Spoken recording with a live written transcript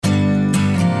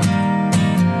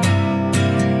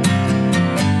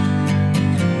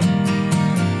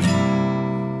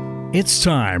It's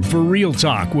time for Real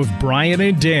Talk with Brian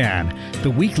and Dan, the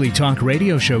weekly talk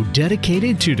radio show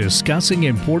dedicated to discussing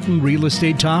important real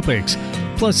estate topics,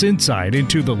 plus insight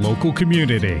into the local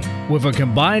community. With a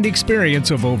combined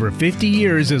experience of over 50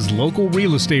 years as local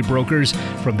real estate brokers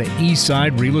from the East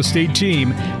Side Real Estate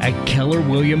Team at Keller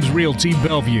Williams Realty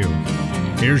Bellevue.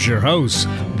 Here's your hosts,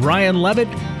 Brian Levitt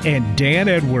and Dan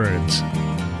Edwards.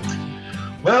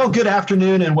 Well, good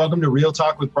afternoon and welcome to Real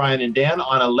Talk with Brian and Dan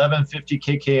on 1150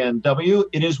 KKNW.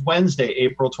 It is Wednesday,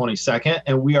 April 22nd,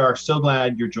 and we are so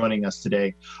glad you're joining us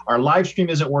today. Our live stream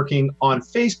isn't working on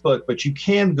Facebook, but you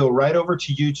can go right over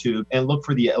to YouTube and look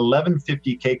for the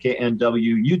 1150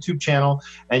 KKNW YouTube channel,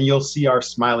 and you'll see our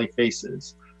smiley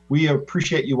faces. We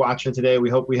appreciate you watching today. We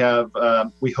hope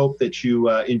that you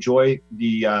enjoy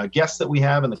the guests that we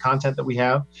have and the content that we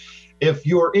have. If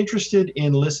you're interested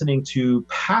in listening to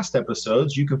past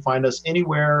episodes, you can find us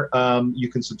anywhere. You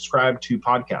can subscribe to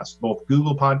podcasts, both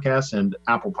Google Podcasts and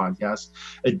Apple Podcasts.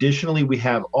 Additionally, we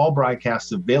have all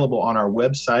broadcasts available on our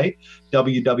website,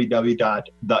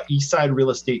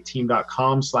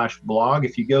 www.eastsiderealestateteam.com/blog.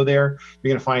 If you go there,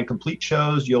 you're going to find complete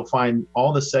shows. You'll find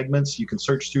all the segments. You can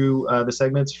search through the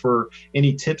segments for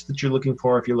any tips that you're looking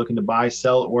for if you're looking to buy,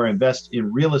 sell, or invest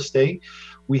in real estate.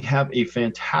 We have a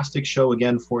fantastic show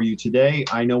again for you today.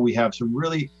 I know we have some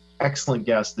really excellent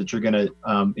guests that you're going to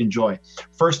enjoy.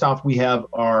 First off, we have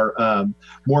our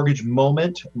mortgage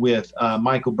moment with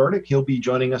Michael Burdick. He'll be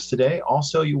joining us today.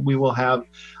 Also, we will have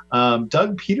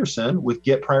Doug Peterson with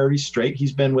Get Priorities Straight.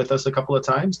 He's been with us a couple of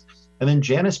times. And then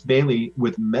Janis Bayley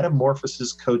with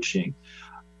Metamorphosis Coaching.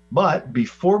 But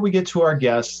before we get to our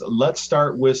guests, let's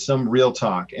start with some real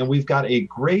talk. And we've got a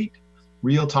great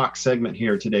Real Talk segment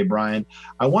here today, Brian.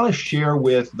 I want to share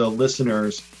with the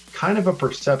listeners kind of a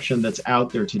perception that's out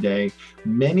there today.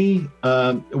 Many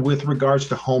with regards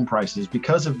to home prices,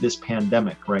 because of this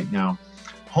pandemic right now,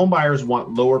 home buyers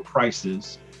want lower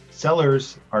prices.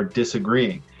 Sellers are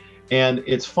disagreeing. And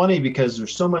it's funny because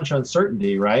there's so much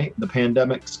uncertainty, right? The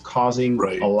pandemic's causing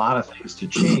a lot of things to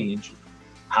change.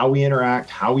 How we interact,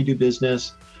 how we do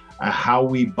business, how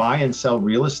we buy and sell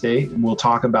real estate. And we'll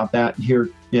talk about that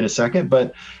here in a second.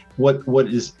 But what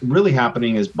is really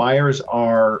happening is buyers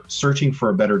are searching for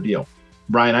a better deal.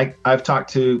 Brian, I've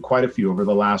talked to quite a few over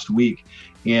the last week,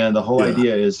 and the whole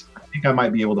idea is I think I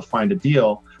might be able to find a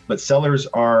deal, but sellers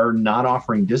are not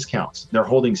offering discounts. They're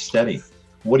holding steady.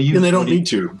 And they don't need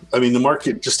to. I mean, the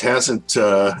market just hasn't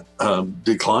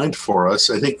declined for us.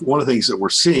 I think one of the things that we're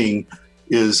seeing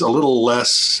is a little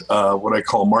less what I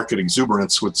call market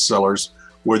exuberance with sellers,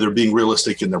 where they're being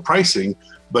realistic in their pricing,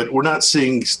 but we're not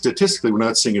seeing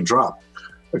a drop.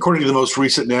 According to the most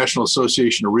recent National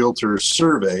Association of Realtors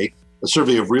survey, a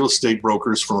survey of real estate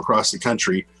brokers from across the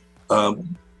country,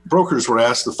 brokers were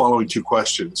asked the following two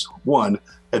questions. One,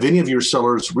 have any of your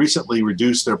sellers recently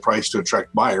reduced their price to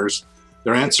attract buyers?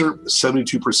 Their answer,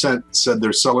 72% said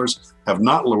their sellers have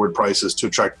not lowered prices to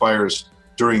attract buyers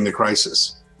during the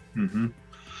crisis. Mm-hmm.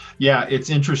 Yeah, it's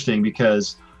interesting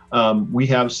because we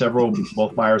have several,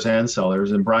 both buyers and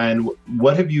sellers. And Brian,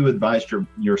 what have you advised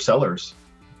your sellers?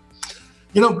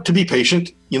 To be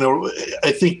patient.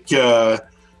 I think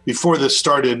before this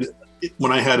started,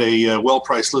 when I had a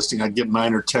well-priced listing, I'd get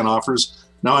 9 or 10 offers.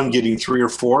 Now I'm getting 3 or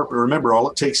 4. But remember, all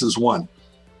it takes is one.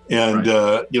 And,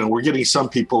 we're getting some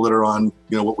people that are on,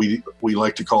 what we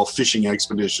like to call fishing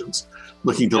expeditions,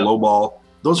 looking to lowball.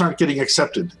 Those aren't getting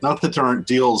accepted. Not that there aren't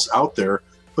deals out there,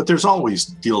 but there's always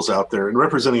deals out there. And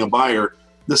representing a buyer,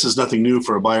 this is nothing new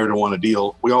for a buyer to want a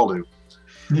deal. We all do.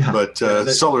 Yeah. But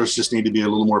sellers just need to be a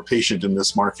little more patient in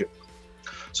this market.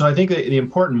 So I think that the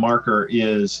important marker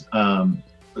is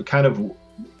kind of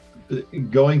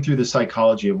going through the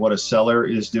psychology of what a seller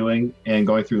is doing and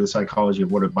going through the psychology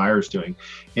of what a buyer is doing.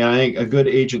 And I think a good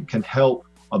agent can help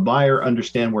a buyer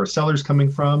understand where a seller's coming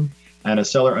from and a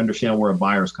seller understand where a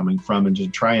buyer is coming from, and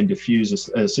just try and diffuse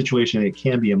a situation that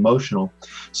can be emotional.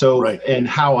 So, and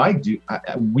how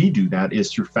we do that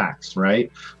is through facts,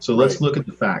 right? So let's look at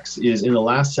the facts. Is in the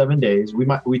last 7 days,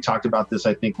 we talked about this,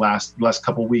 I think last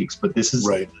couple weeks, but this is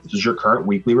your current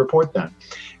weekly report. Then,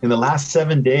 in the last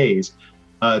 7 days,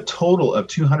 a total of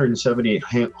 278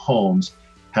 homes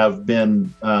have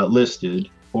been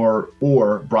listed or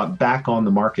brought back on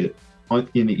the market on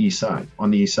the east side.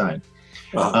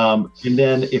 And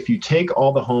then if you take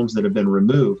all the homes that have been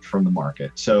removed from the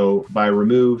market, so by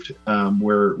removed,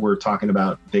 we're talking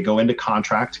about they go into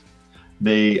contract,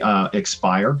 they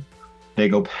expire, they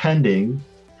go pending,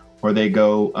 or they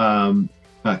go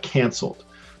canceled.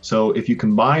 So if you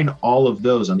combine all of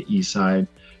those on the east side,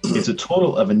 it's a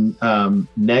total of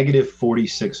negative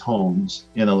 46 homes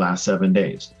in the last 7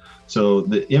 days. So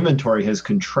the inventory has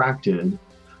contracted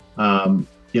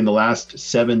in the last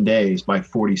 7 days by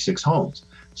 46 homes.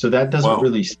 So that doesn't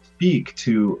really speak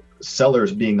to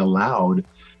buyers being allowed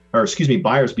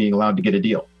to get a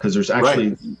deal, because there's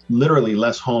actually literally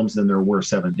less homes than there were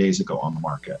 7 days ago on the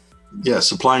market. Yeah,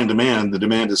 supply and demand. The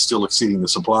demand is still exceeding the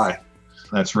supply.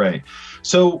 That's right.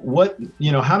 So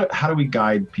how do we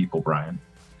guide people, Brian?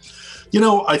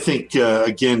 I think,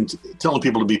 again, telling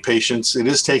people to be patient. It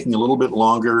is taking a little bit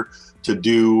longer to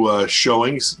do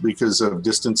showings because of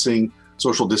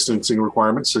social distancing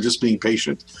requirements. So just being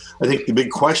patient. I think the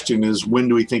big question is, when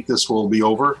do we think this will be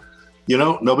over?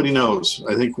 Nobody knows.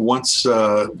 I think once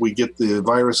we get the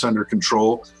virus under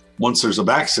control, once there's a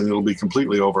vaccine, it'll be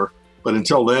completely over. But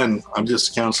until then, I'm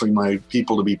just counseling my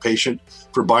people to be patient.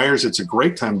 For buyers, it's a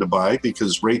great time to buy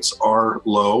because rates are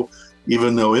low.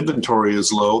 Even though inventory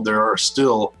is low, there are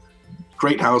still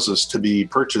great houses to be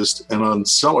purchased. And on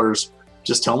sellers,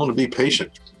 just tell them to be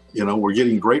patient. We're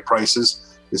getting great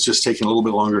prices. It's just taking a little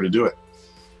bit longer to do it.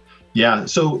 Yeah.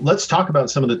 So let's talk about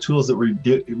some of the tools that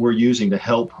we're using to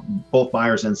help both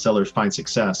buyers and sellers find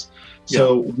success.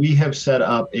 So we have set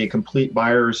up a complete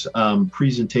buyer's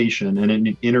presentation and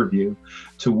an interview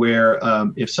to where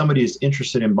if somebody is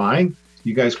interested in buying,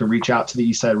 you guys can reach out to the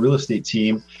Eastside Real Estate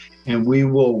team, and we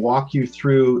will walk you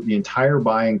through the entire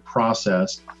buying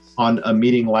process on a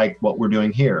meeting like what we're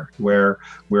doing here, where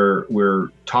we're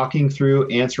talking through,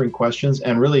 answering questions,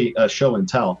 and really a show and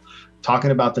tell,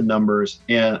 talking about the numbers.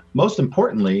 And most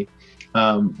importantly,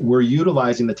 we're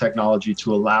utilizing the technology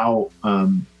to allow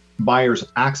buyers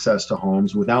access to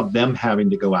homes without them having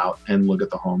to go out and look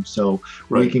at the home. So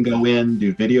we can go in,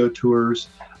 do video tours.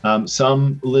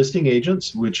 Some listing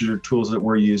agents, which are tools that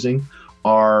we're using,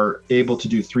 are able to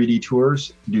do 3D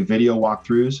tours, do video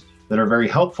walkthroughs that are very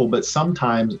helpful. But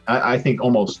sometimes, I think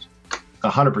almost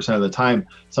 100% of the time,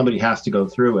 somebody has to go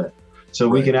through it. So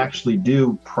we can actually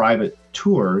do private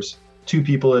tours, two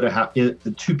people at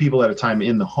a time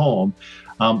in the home.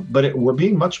 But we're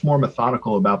being much more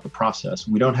methodical about the process.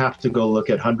 We don't have to go look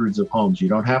at hundreds of homes. You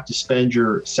don't have to spend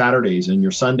your Saturdays and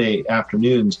your Sunday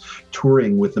afternoons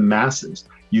touring with the masses.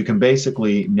 You can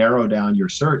basically narrow down your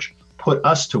search, put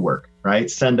us to work, right?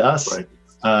 Send us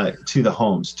to the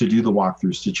homes to do the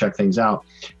walkthroughs, to check things out,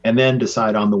 and then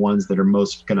decide on the ones that are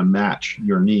most going to match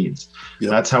your needs.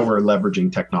 That's how we're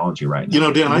leveraging technology right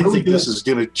now. Dan, I think this is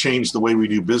going to change the way we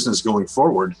do business going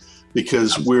forward,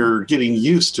 because we're getting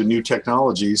used to new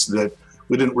technologies that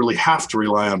we didn't really have to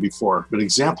rely on before. But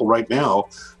example, right now,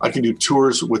 I can do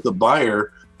tours with the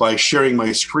buyer by sharing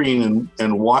my screen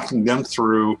and walking them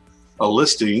through a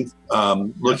listing,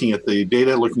 looking at the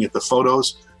data, looking at the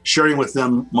photos, sharing with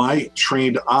them my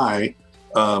trained eye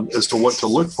as to what to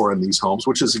look for in these homes,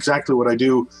 which is exactly what I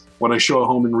do when I show a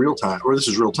home in real time, or this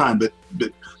is real time, but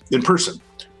in person.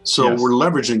 So we're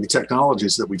leveraging the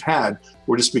technologies that we've had.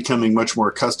 We're just becoming much more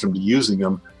accustomed to using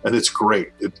them, and it's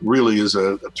great. It really is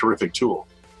a terrific tool.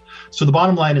 So the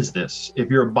bottom line is this: if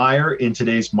you're a buyer in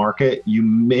today's market,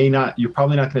 you're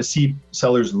probably not going to see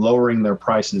sellers lowering their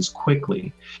prices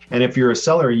quickly. And if you're a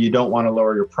seller and you don't want to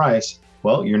lower your price,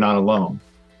 well, you're not alone.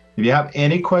 If you have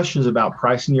any questions about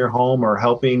pricing your home or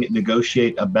helping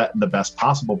negotiate the best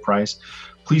possible price,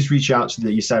 please reach out to the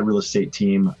Eastside Real Estate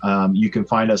team. You can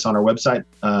find us on our website,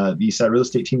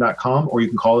 theeastsiderealestateteam.com, or you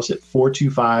can call us at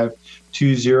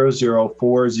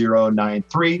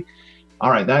 425-200-4093. All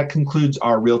right, that concludes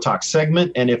our Real Talk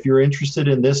segment. And if you're interested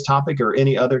in this topic or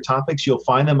any other topics, you'll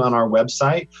find them on our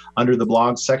website under the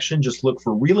blog section. Just look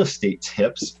for real estate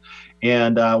tips.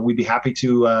 And we'd be happy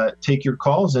to take your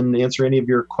calls and answer any of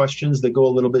your questions that go a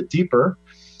little bit deeper.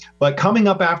 But coming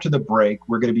up after the break,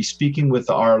 we're going to be speaking with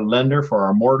our lender for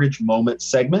our Mortgage Moment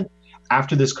segment.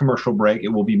 After this commercial break, it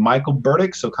will be Michael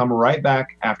Burdick. So come right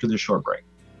back after this short break.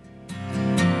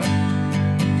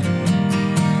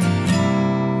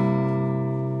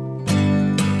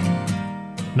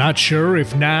 Not sure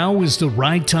if now is the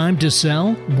right time to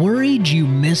sell? Worried you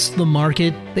missed the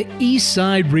market? The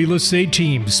Eastside Real Estate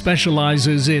team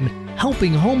specializes in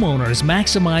helping homeowners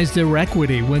maximize their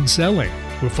equity when selling.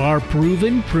 With our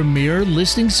proven premier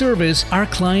listing service, our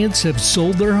clients have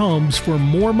sold their homes for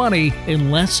more money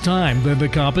in less time than the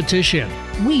competition.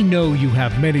 We know you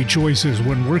have many choices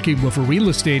when working with a real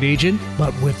estate agent,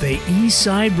 but with the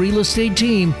Eastside Real Estate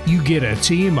team, you get a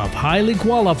team of highly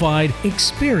qualified,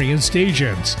 experienced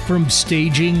agents. From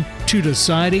staging to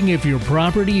deciding if your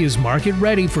property is market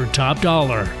ready for top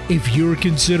dollar. If you're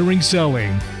considering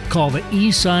selling, call the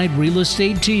Eastside Real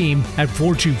Estate team at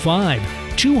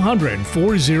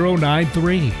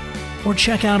 425-200-4093 or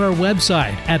check out our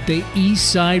website at the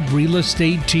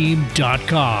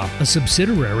eastsiderealestateteam.com, a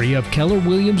subsidiary of Keller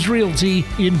Williams Realty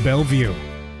in Bellevue.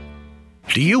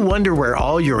 Do you wonder where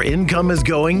all your income is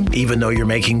going, even though you're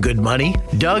making good money?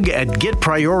 Doug at Get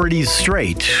Priorities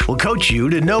Straight will coach you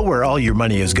to know where all your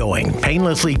money is going,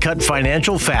 painlessly cut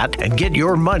financial fat, and get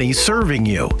your money serving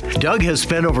you. Doug has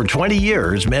spent over 20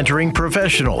 years mentoring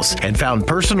professionals and found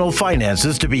personal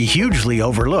finances to be hugely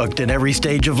overlooked in every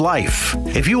stage of life.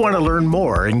 If you want to learn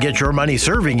more and get your money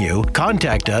serving you,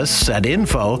 contact us at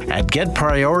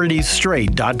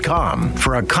info@getprioritiesstraight.com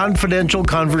for a confidential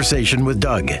conversation with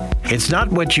Doug. It's not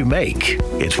what you make,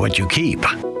 it's what you keep.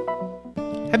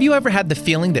 Have you ever had the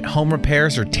feeling that home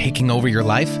repairs are taking over your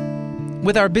life?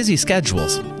 With our busy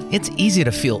schedules, it's easy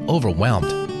to feel overwhelmed.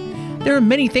 There are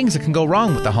many things that can go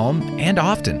wrong with the home, and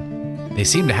often. They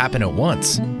seem to happen at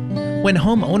once. When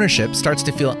home ownership starts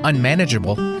to feel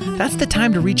unmanageable, that's the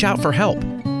time to reach out for help.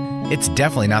 It's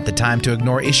definitely not the time to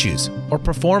ignore issues or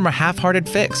perform a half-hearted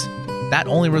fix. That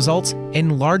only results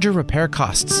in larger repair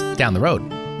costs down the road.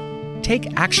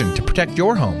 Take action to protect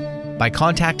your home by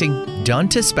contacting Done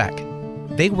to Spec.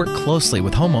 They work closely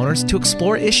with homeowners to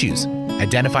explore issues,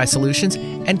 identify solutions,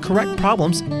 and correct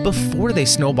problems before they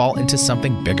snowball into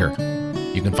something bigger.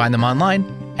 You can find them online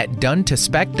at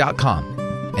donetospec.com,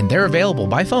 and they're available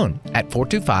by phone at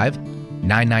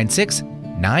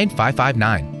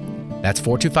 425-996-9559. That's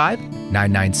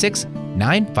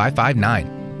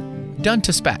 425-996-9559. Done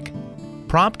to Spec.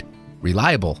 Prompt,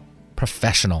 reliable,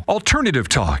 professional. Alternative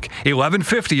Talk,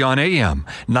 1150 on AM,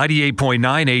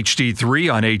 98.9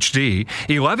 HD3 on HD,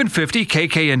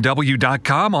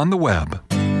 1150kknw.com on the web.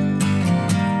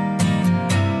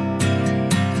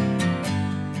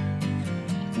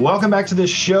 Welcome back to this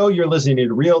show. You're listening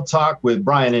to Real Talk with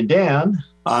Brian and Dan.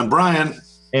 I'm Brian.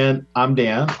 And I'm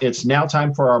Dan. It's now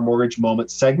time for our Mortgage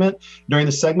Moment segment. During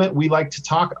the segment, we like to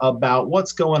talk about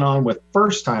what's going on with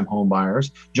first-time home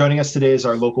buyers. Joining us today is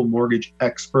our local mortgage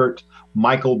expert,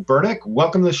 Michael Burdick.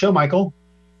 Welcome to the show, Michael.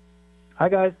 Hi,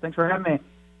 guys. Thanks for having me.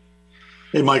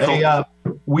 Hey, Michael. Hey,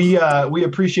 we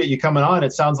appreciate you coming on.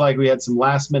 It sounds like we had some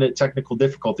last-minute technical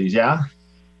difficulties, yeah?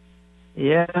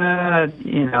 Yeah,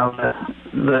 the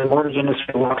mortgage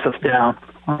industry locks us down.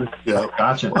 Yeah,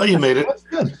 gotcha. Well, you made it. That's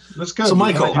good. That's good. So,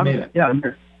 Michael, you made it. Yeah, I'm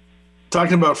here.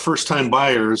 Talking about first-time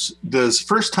buyers, does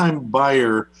first-time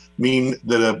buyer mean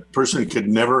that a person could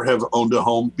never have owned a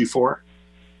home before?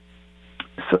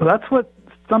 So that's what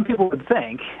some people would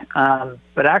think,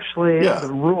 but actually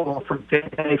the rule from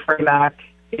Fannie Freddie Mac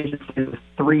agency is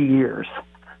 3 years.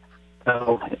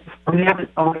 So if you haven't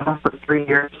owned a home for 3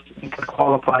 years, you can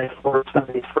qualify for some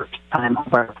of these first-time home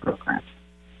buyer programs.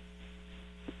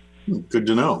 Good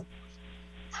to know.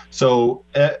 So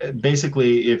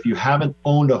basically, if you haven't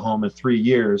owned a home in 3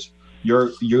 years,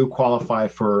 you qualify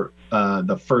for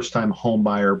the first-time home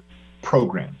buyer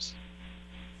programs.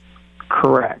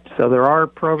 Correct. So there are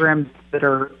programs that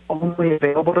are only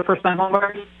available to first-time home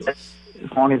buyers. As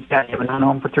long as you haven't owned a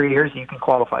home for 3 years, you can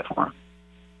qualify for them.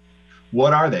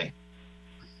 What are they?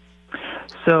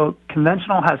 So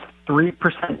conventional has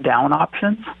 3% down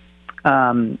options.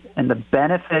 And the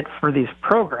benefit for these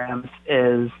programs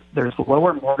is there's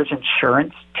lower mortgage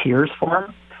insurance tiers for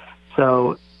them.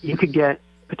 So you could get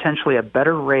potentially a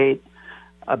better rate,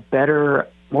 a better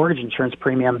mortgage insurance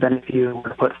premium than if you were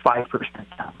to put 5%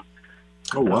 down.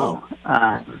 Oh, wow.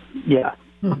 Yeah.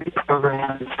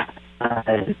 Programs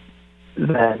that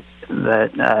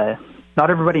not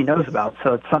everybody knows about.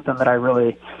 So it's something that I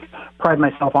really pride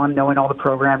myself on, knowing all the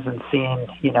programs and seeing,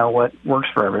 what works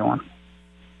for everyone.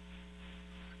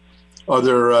 Are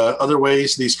there other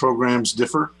ways these programs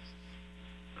differ?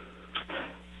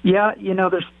 Yeah,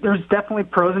 there's definitely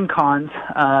pros and cons.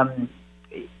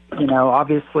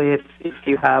 Obviously, if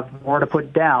you have more to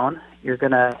put down, it's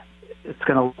gonna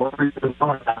lower your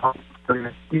loan amount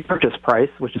for your purchase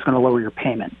price, which is going to lower your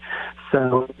payment.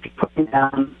 So if you're putting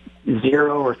down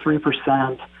 0 or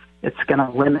 3%, it's going to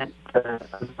limit the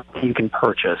amount you can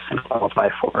purchase and qualify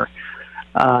for.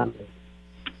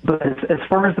 But as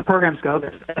far as the programs go,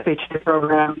 there's FHA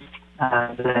programs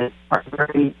that are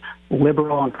very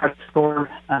liberal on credit score,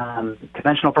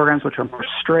 conventional programs which are more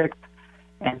strict,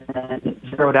 and then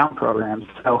zero down programs.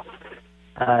 So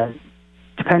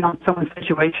depending on someone's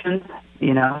situation,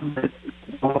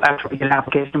 we'll actually get an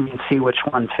application and see which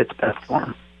one fits best for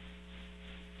them.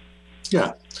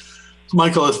 Yeah. So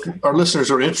Michael, if our listeners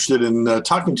are interested in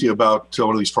talking to you about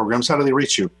one of these programs, how do they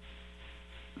reach you?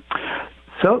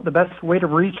 So the best way to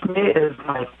reach me is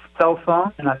my cell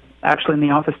phone, and I'm actually in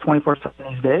the office 24/7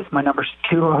 these days. My number is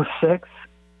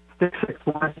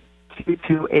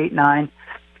 206-661-2289,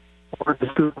 or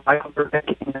just Google Michael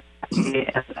Burdick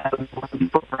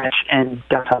and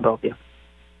downtown Bellevue.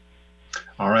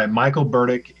 All right, Michael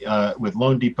Burdick with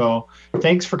Loan Depot.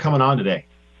 Thanks for coming on today.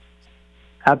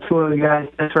 Absolutely, guys.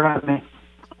 Thanks for having me.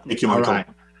 Thank you, Michael. All right.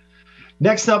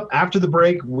 Next up, after the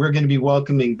break, we're going to be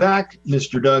welcoming back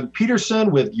Mr. Doug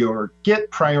Peterson with your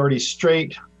Get Priorities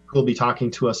Straight, who'll be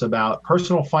talking to us about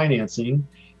personal financing,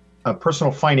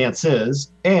 personal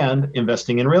finances, and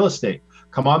investing in real estate.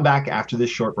 Come on back after this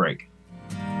short break.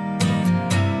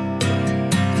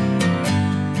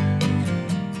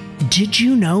 Did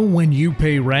you know when you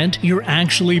pay rent, you're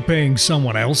actually paying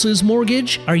someone else's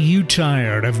mortgage? Are you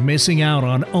tired of missing out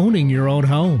on owning your own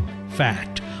home?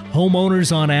 Fact: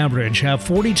 homeowners on average have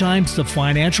 40 times the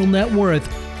financial net worth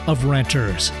of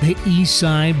renters. The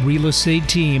Eastside Real Estate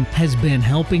Team has been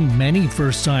helping many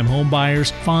first-time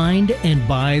homebuyers find and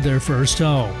buy their first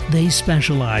home. They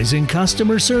specialize in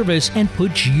customer service and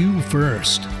put you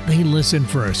first. They listen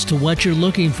first to what you're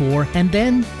looking for, and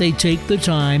then they take the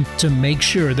time to make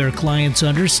sure their clients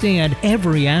understand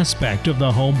every aspect of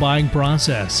the home buying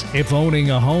process. If owning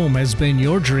a home has been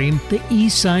your dream, the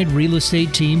Eastside Real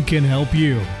Estate Team can help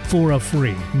you. For a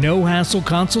free, no-hassle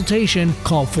consultation,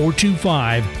 call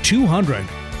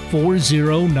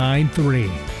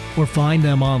 425-200-4093 or find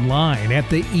them online at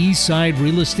the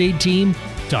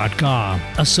eastsiderealestateteam.com,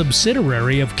 a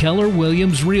subsidiary of Keller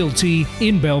Williams Realty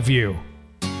in Bellevue.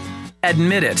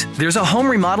 Admit it, there's a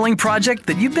home remodeling project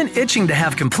that you've been itching to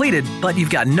have completed, but you've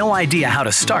got no idea how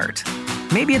to start.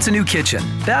 Maybe it's a new kitchen,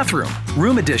 bathroom,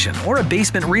 room addition, or a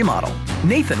basement remodel.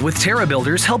 Nathan with Terra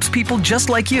Builders helps people just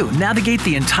like you navigate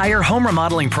the entire home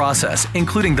remodeling process,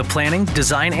 including the planning,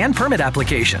 design, and permit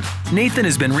application. Nathan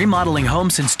has been remodeling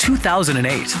homes since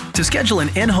 2008. To schedule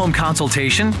an in-home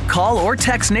consultation, call or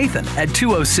text Nathan at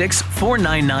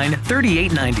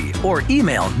 206-499-3890 or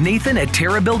email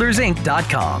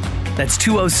nathan@terrabuildersinc.com. That's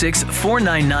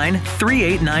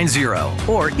 206-499-3890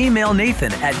 or email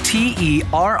Nathan at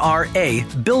TERRA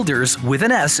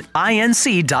builders.com.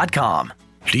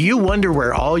 Do you wonder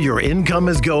where all your income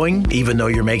is going, even though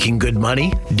you're making good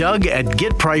money? Doug at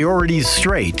Get Priorities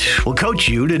Straight will coach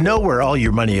you to know where all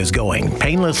your money is going,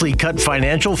 painlessly cut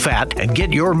financial fat, and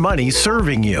get your money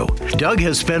serving you. Doug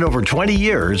has spent over 20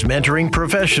 years mentoring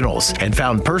professionals and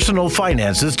found personal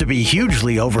finances to be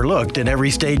hugely overlooked at every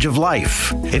stage of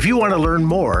life. If you want to learn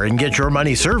more and get your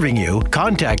money serving you,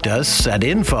 contact us at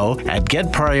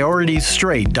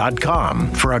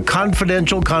info@getprioritiesstraight.com for a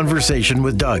confidential conversation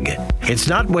with Doug.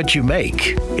 It's not what you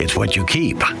make, it's what you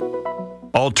keep.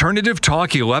 Alternative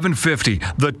Talk 1150,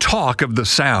 the talk of the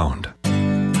sound.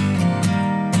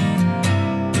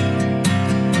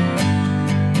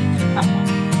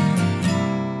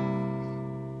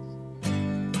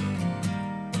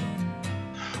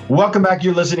 Welcome back.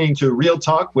 You're listening to Real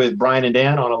Talk with Brian and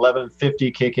Dan on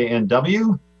 1150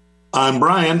 KKNW. I'm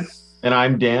Brian. And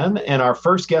I'm Dan. And our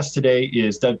first guest today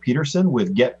is Doug Peterson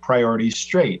with Get Priorities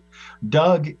Straight.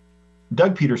 Doug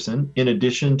Peterson, in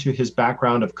addition to his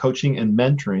background of coaching and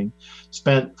mentoring,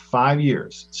 spent 5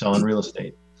 years selling real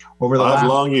estate. Over the last 5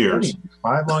 long years.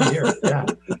 5 long years, yeah.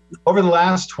 Over the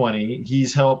last 20,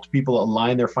 he's helped people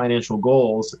align their financial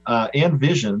goals and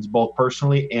visions, both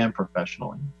personally and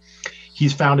professionally.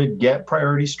 He's founded Get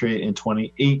Priorities Straight in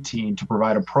 2018 to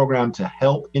provide a program to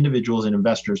help individuals and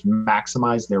investors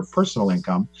maximize their personal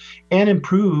income and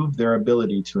improve their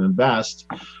ability to invest.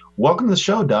 Welcome to the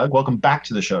show, Doug. Welcome back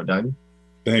to the show, Doug.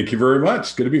 Thank you very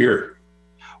much. Good to be here.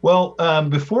 Well,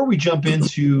 before we jump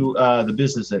into the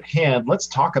business at hand, let's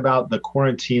talk about the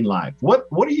quarantine life. What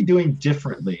are you doing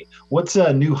differently? What's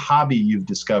a new hobby you've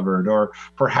discovered, or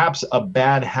perhaps a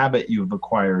bad habit you've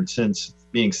acquired since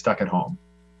being stuck at home?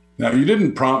 Now, you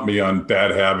didn't prompt me on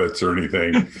bad habits or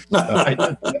anything.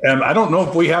 And I don't know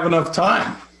if we have enough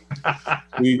time.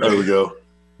 There we go.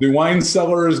 The wine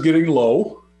cellar is getting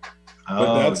low,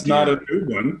 but that's dear. not a new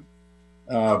one.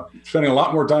 Spending a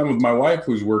lot more time with my wife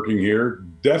who's working here,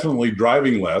 definitely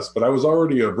driving less, but I was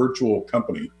already a virtual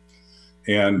company.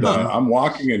 And I'm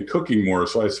walking and cooking more.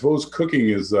 So I suppose cooking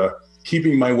is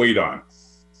keeping my weight on.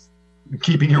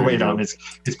 Keeping your weight on is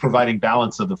providing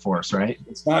balance of the force, right?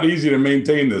 It's not easy to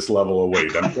maintain this level of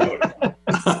weight, I'm telling you.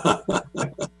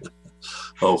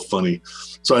 Oh, funny.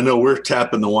 So I know we're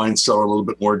tapping the wine cellar a little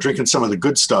bit more, drinking some of the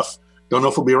good stuff. Don't know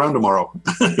if we'll be around tomorrow.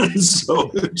 So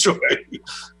enjoy.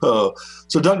 So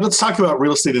Doug, let's talk about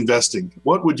real estate investing.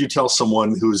 What would you tell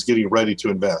someone who is getting ready to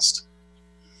invest?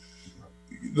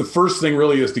 The first thing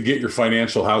really is to get your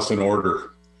financial house in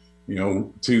order. You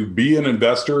know, to be an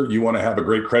investor, you want to have a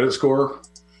great credit score.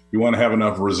 You want to have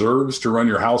enough reserves to run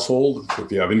your household.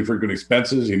 If you have infrequent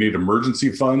expenses, you need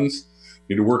emergency funds.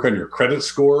 You need to work on your credit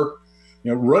score.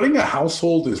 You know, running a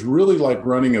household is really like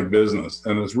running a business.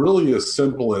 And it's really as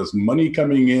simple as money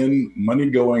coming in, money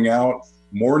going out.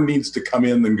 More needs to come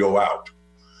in than go out.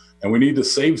 And we need to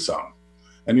save some.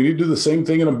 And you need to do the same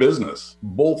thing in a business.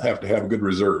 Both have to have good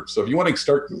reserves. So if you want to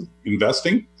start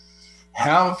investing,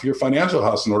 have your financial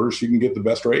house in order so you can get the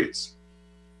best rates.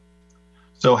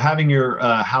 So having your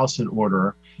house in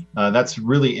order, that's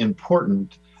really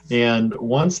important. And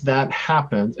once that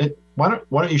happens, why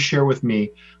don't you share with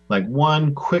me like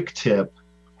one quick tip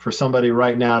for somebody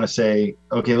right now to say,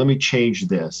 okay, let me change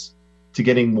this to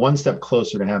getting one step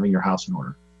closer to having your house in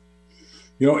order?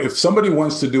 If somebody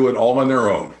wants to do it all on their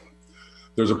own,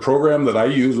 there's a program that I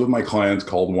use with my clients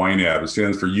called YNAB. It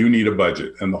stands for You Need a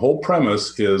Budget. And the whole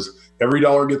premise is every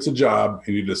dollar gets a job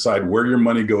and you decide where your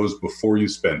money goes before you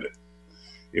spend it.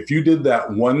 If you did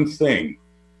that one thing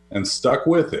and stuck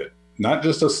with it, not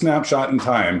just a snapshot in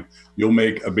time, you'll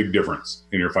make a big difference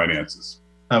in your finances.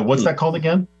 What's that called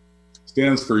again?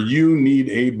 Stands for You Need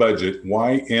a Budget,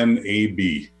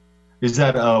 YNAB. Is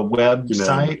that a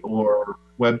website or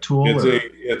web tool?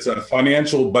 It's a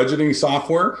financial budgeting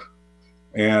software.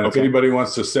 And if anybody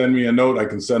wants to send me a note, I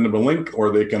can send them a link,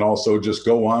 or they can also just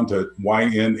go on to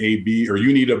YNAB or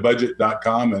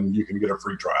youneedabudget.com and you can get a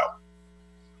free trial.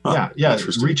 Yeah.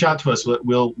 Reach out to us.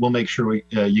 We'll make sure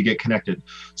you get connected.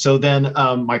 So then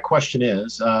my question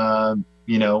is,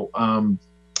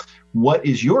 what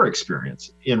is your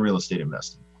experience in real estate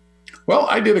investing? Well,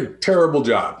 I did a terrible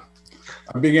job.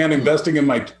 I began investing in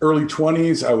my early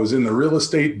 20s. I was in the real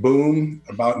estate boom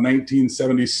about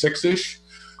 1976-ish.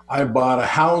 I bought a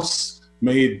house,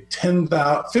 made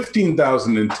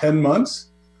 $15,000 in 10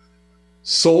 months,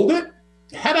 sold it.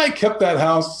 Had I kept that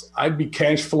house, I'd be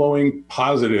cash flowing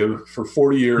positive for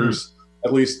 40 years,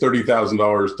 at least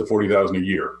 $30,000 to $40,000 a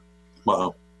year.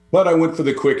 Wow. But I went for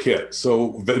the quick hit.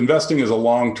 So investing is a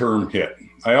long-term hit.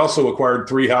 I also acquired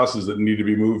 3 houses that needed to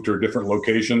be moved to a different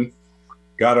location.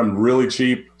 Got them really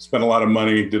cheap, spent a lot of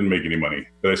money, didn't make any money,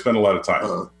 but I spent a lot of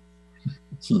time.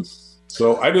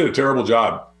 So I did a terrible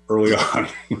job early on.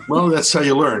 Well, that's how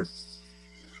you learn.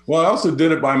 Well, I also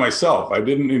did it by myself. I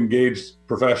didn't engage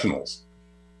professionals.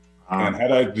 And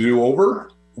had I to do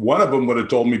over, one of them would have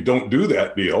told me, don't do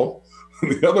that deal.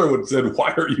 The other would have said,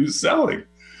 why are you selling?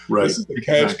 Right. This is a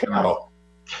cash cow.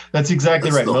 That's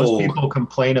exactly right. Most people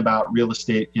complain about real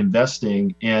estate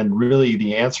investing, and really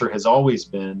the answer has always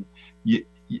been, you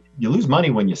lose money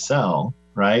when you sell,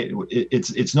 right?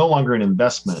 It's no longer an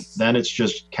investment. Then it's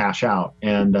just cash out.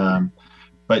 And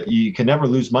but you can never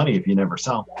lose money if you never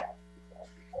sell.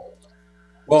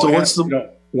 Well,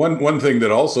 so one thing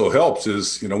that also helps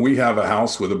is, we have a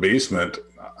house with a basement.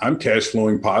 I'm cash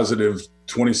flowing positive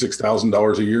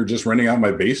 $26,000 a year just renting out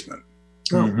my basement.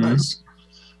 Oh, nice.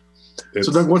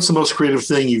 So Doug, what's the most creative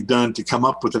thing you've done to come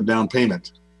up with a down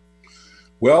payment?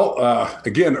 Well,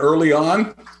 again, early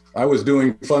on, I was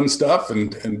doing fun stuff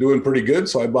and doing pretty good.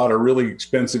 So I bought a really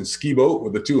expensive ski boat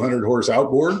with a 200-horse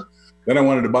outboard. Then I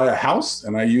wanted to buy a house,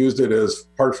 and I used it as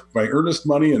part of my earnest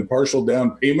money and partial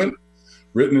down payment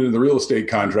written into the real estate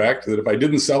contract that if I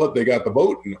didn't sell it, they got the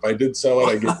boat. And if I did sell it,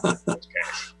 I get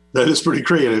cash. That is pretty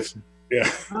creative. Yeah.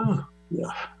 Oh. Yeah.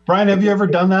 Brian, have you ever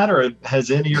done that, or has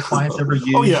any of your clients ever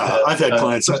used? Oh yeah, I've had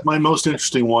clients. My most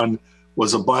interesting one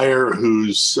was a buyer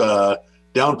whose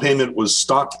down payment was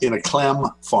stock in a clam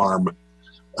farm.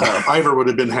 Ivor would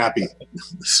have been happy.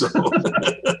 So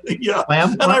yeah,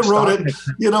 and I wrote it.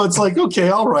 It's like, okay,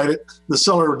 I'll write it. The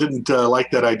seller didn't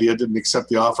like that idea, didn't accept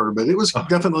the offer, but it was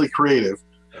definitely creative.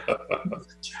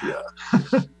 Yeah.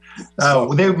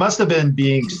 They must have been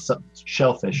being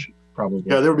shellfish. Probably.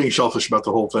 Yeah, they were being shellfish about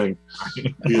the whole thing.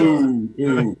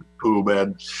 Ooh,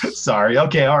 bad. Sorry.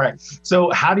 Okay, all right.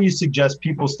 So how do you suggest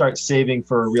people start saving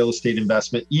for a real estate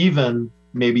investment, even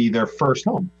maybe their first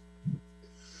home?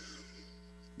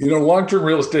 Long-term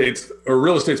real estate's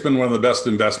been one of the best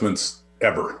investments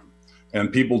ever.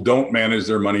 And people don't manage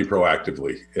their money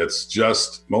proactively. It's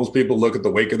just, most people look at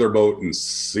the wake of their boat and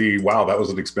see, wow, that was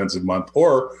an expensive month.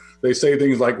 Or they say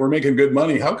things like, we're making good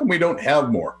money. How come we don't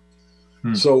have more?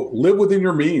 So live within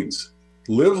your means.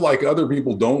 Live like other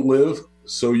people don't live,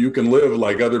 so you can live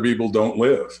like other people don't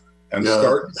live. And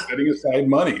start setting aside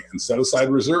money and set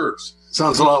aside reserves.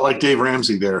 Sounds a lot like Dave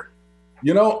Ramsey there.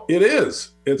 It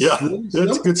is. It's really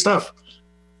it's good stuff.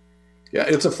 Yeah,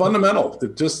 it's a fundamental.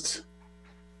 It just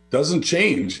doesn't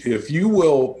change. If you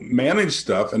will manage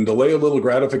stuff and delay a little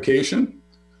gratification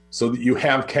so that you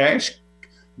have cash,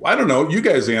 I don't know. You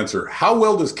guys answer. How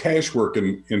well does cash work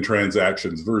in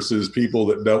transactions versus people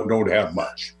that don't have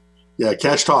much? Yeah,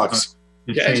 cash talks.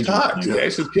 Cash talks. Yeah.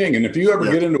 Cash is king. And if you ever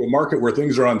get into a market where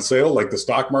things are on sale, like the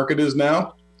stock market is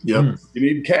now, you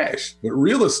need cash. But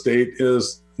real estate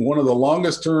is one of the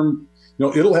longest term.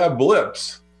 It'll have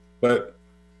blips, but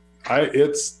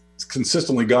it's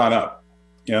consistently gone up,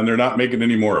 and they're not making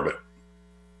any more of it.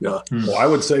 Yeah. Well, I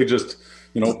would say just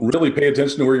really pay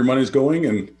attention to where your money's going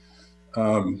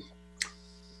and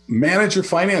manage your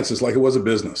finances like it was a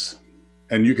business.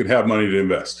 And you can have money to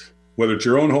invest, whether it's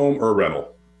your own home or a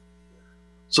rental.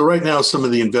 So right now, some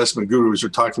of the investment gurus are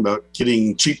talking about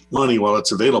getting cheap money while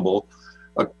it's available.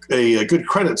 A good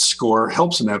credit score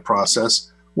helps in that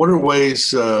process. What are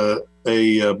ways a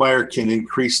buyer can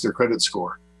increase their credit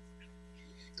score?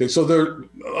 Okay, so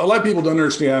a lot of people don't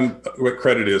understand what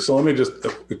credit is. So let me just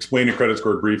explain a credit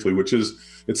score briefly, which is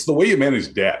it's the way you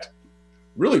manage debt.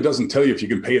 It really doesn't tell you if you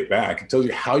can pay it back. It tells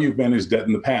you how you've managed debt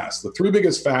in the past. The three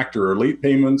biggest factors are late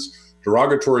payments,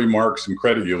 derogatory marks, and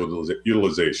credit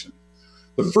utilization.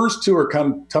 The first two are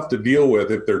kind of tough to deal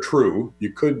with if they're true.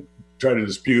 You could try to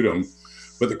dispute them.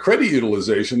 But the credit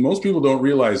utilization, most people don't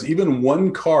realize even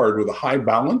one card with a high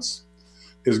balance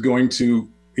is going to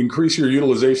increase your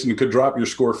utilization and could drop your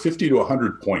score 50 to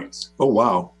 100 points. Oh,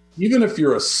 wow. Even if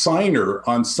you're a signer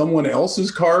on someone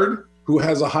else's card who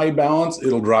has a high balance,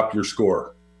 it'll drop your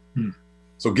score.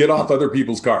 So get off other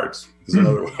people's cards is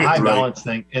another way. High balance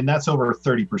thing. And that's over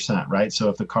 30%, right? So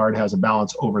if the card has a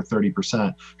balance over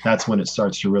 30%, that's when it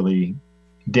starts to really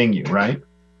ding you, right?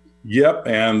 Yep.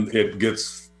 And it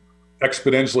gets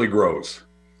exponentially grows.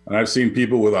 And I've seen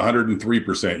people with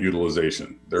 103%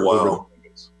 utilization. They're wow.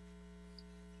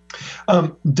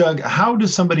 Doug, how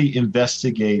does somebody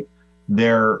investigate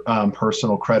their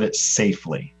personal credit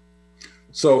safely?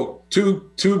 So two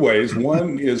ways.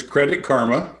 One is Credit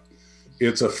Karma.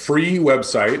 It's a free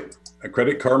website,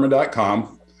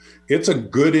 creditkarma.com. It's a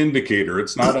good indicator.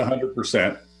 It's not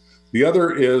 100%. The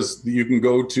other is you can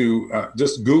go to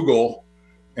just Google,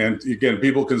 and again,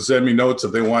 people can send me notes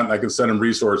if they want. I can send them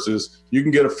resources. You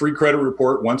can get a free credit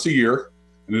report once a year,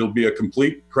 and it'll be a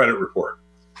complete credit report.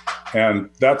 And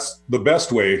that's the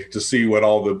best way to see what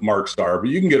all the marks are. But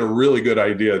you can get a really good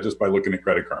idea just by looking at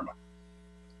Credit Karma.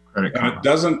 And it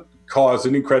doesn't cause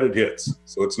any credit hits,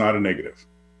 so it's not a negative.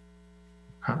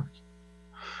 Huh.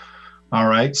 All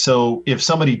right. So if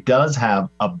somebody does have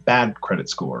a bad credit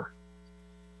score,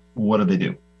 what do they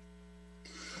do?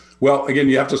 Well, again,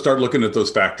 you have to start looking at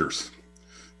those factors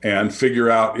and figure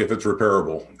out if it's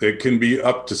repairable. It can be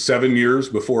up to 7 years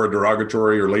before a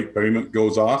derogatory or late payment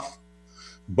goes off.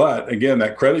 But again,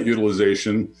 that credit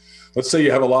utilization, let's say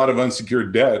you have a lot of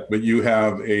unsecured debt, but you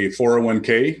have a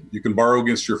 401k, you can borrow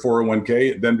against your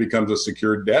 401k, it then becomes a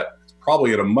secured debt,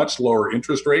 probably at a much lower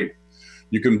interest rate.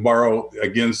 You can borrow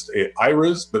against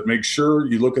IRAs, but make sure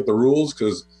you look at the rules,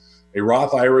 because a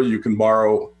Roth IRA, you can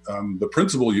borrow the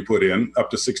principal you put in up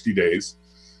to 60 days.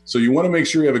 So you want to make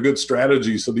sure you have a good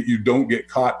strategy so that you don't get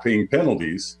caught paying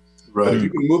penalties. Right. But if you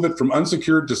can move it from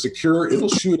unsecured to secure, it'll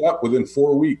shoot up within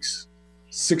 4 weeks,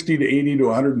 60 to 80 to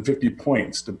 150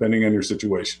 points, depending on your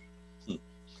situation.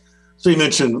 So you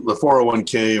mentioned the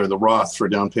 401k or the Roth for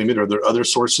down payment. Are there other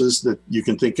sources that you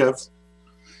can think of?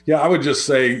 Yeah, I would just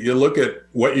say you look at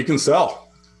what you can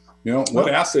sell. What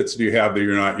assets do you have that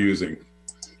you're not using?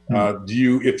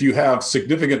 If you have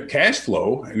significant cash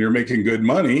flow and you're making good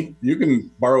money, you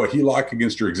can borrow a HELOC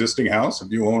against your existing house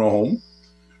if you own a home.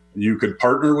 You could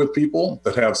partner with people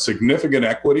that have significant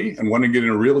equity and want to get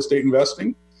into real estate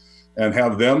investing and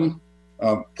have them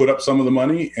put up some of the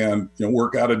money and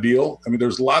work out a deal. I mean,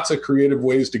 there's lots of creative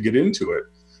ways to get into it.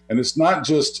 And it's not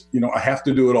just, I have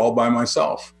to do it all by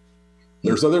myself.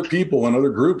 There's other people and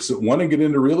other groups that want to get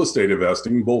into real estate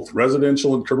investing, both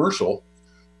residential and commercial,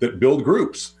 that build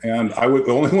groups. And the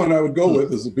only one I would go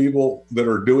with is the people that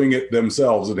are doing it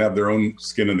themselves and have their own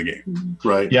skin in the game.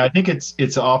 Right. Yeah, I think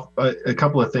it's off a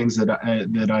couple of things that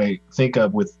I think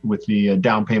of with the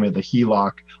down payment, the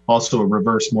HELOC, also a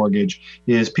reverse mortgage,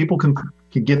 is people can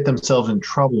get themselves in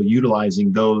trouble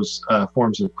utilizing those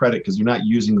forms of credit because they're not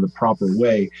using the proper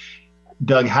way.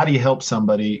 Doug, how do you help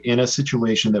somebody in a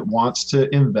situation that wants to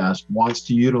invest, wants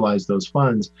to utilize those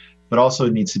funds, but also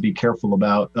needs to be careful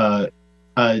about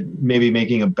maybe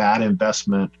making a bad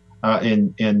investment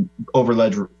in over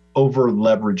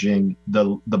leveraging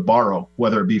the borrow,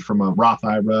 whether it be from a Roth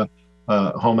IRA,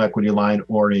 home equity line,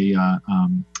 or a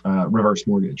reverse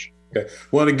mortgage? Okay.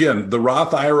 Well, and again, the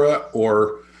Roth IRA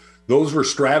those were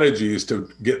strategies to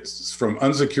get from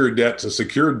unsecured debt to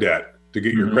secured debt to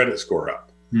get your credit score up.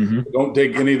 Mm-hmm. Don't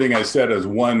take anything I said as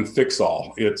one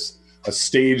fix-all. It's a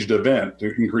staged event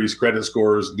to increase credit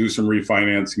scores, do some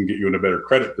refinance, and get you in a better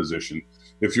credit position.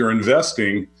 If you're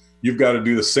investing, you've got to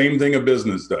do the same thing a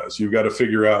business does. You've got to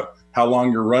figure out how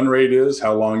long your run rate is,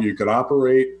 how long you can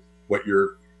operate, what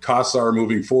your costs are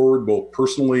moving forward, both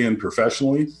personally and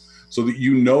professionally, so that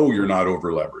you're not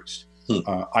over-leveraged.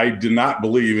 I do not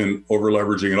believe in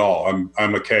over-leveraging at all.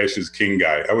 I'm a cash is king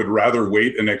guy. I would rather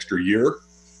wait an extra year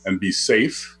and be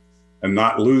safe and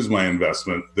not lose my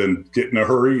investment than get in a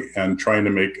hurry and trying to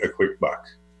make a quick buck.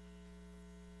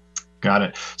 Got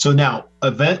it. So now,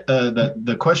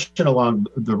 the question along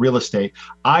the real estate,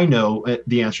 I know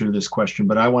the answer to this question,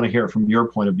 but I want to hear it from your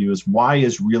point of view, is why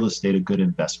is real estate a good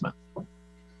investment?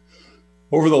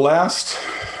 Over the last,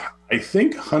 I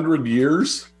think, 100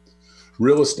 years,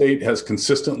 real estate has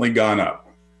consistently gone up.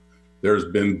 There's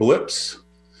been blips.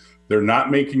 They're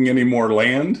not making any more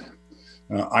land.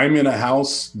 I'm in a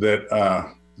house that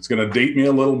it's going to date me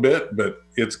a little bit, but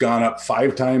it's gone up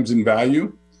 5 times in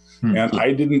value. And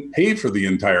I didn't pay for the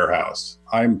entire house.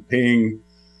 I'm paying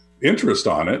interest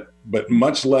on it, but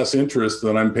much less interest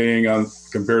than I'm paying on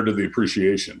compared to the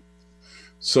appreciation.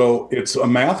 So it's a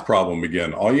math problem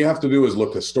again. All you have to do is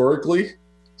look historically,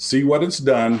 see what it's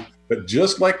done. But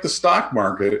just like the stock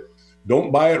market,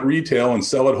 don't buy at retail and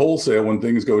sell at wholesale when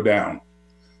things go down.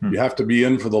 You have to be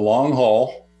in for the long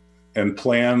haul and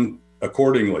plan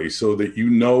accordingly so that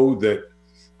you know that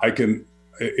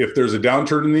if there's a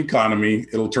downturn in the economy,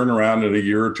 it'll turn around in a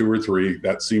year or 2 or 3.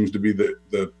 That seems to be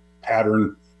the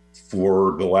pattern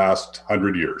for the last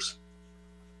 100 years.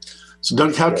 So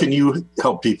Doug, how can you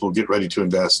help people get ready to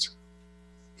invest?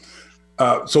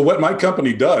 So what my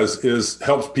company does is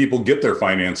helps people get their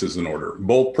finances in order,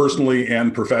 both personally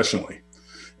and professionally.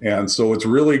 And so it's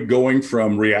really going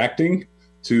from reacting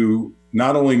to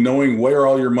not only knowing where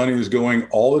all your money is going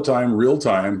all the time, real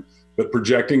time, but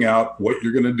projecting out what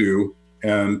you're going to do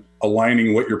and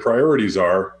aligning what your priorities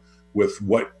are with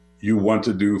what you want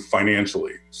to do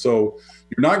financially. So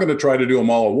you're not going to try to do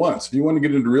them all at once. If you want to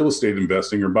get into real estate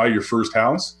investing or buy your first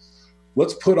house,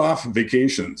 let's put off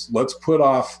vacations. Let's put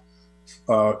off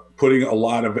putting a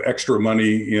lot of extra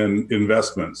money in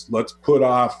investments. Let's put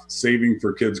off saving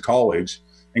for kids' college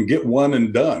and get one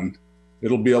and done.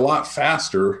 It'll be a lot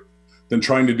faster than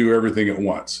trying to do everything at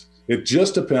once. It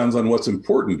just depends on what's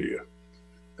important to you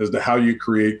as to how you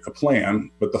create a plan.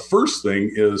 But the first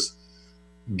thing is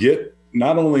get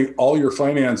not only all your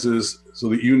finances so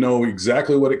that you know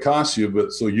exactly what it costs you,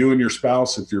 but so you and your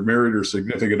spouse, if you're married or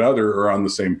significant other, are on the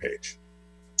same page.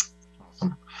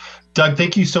 Awesome. Doug,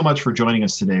 thank you so much for joining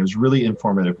us today. It was really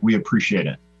informative. We appreciate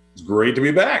it. It's great to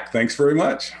be back. Thanks very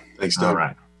much. Thanks, Doug. All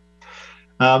right.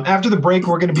 After the break,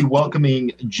 we're going to be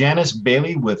welcoming Janis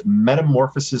Bayley with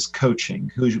Metamorphosis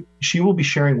Coaching, she will be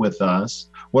sharing with us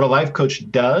what a life coach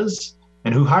does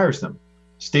and who hires them.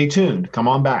 Stay tuned. Come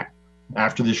on back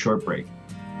after this short break.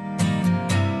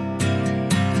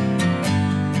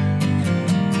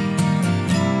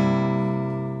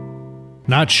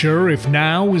 Not sure if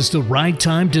now is the right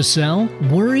time to sell?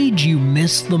 Worried you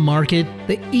missed the market?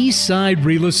 The Eastside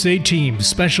Real Estate Team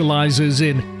specializes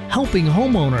in helping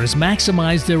homeowners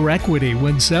maximize their equity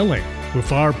when selling.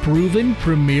 With our proven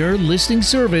premier listing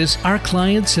service, our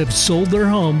clients have sold their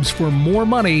homes for more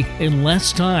money in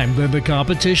less time than the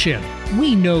competition.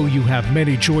 We know you have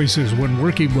many choices when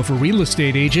working with a real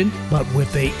estate agent, but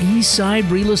with the Eastside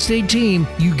Real Estate Team,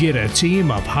 you get a team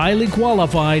of highly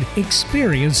qualified,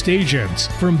 experienced agents.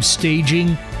 From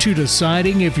staging to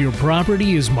deciding if your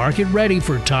property is market ready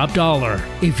for top dollar.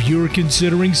 If you're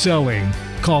considering selling,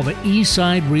 call the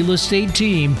Eastside Real Estate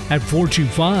Team at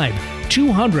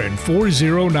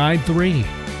 425-200-4093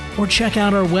 or check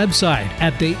out our website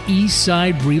at the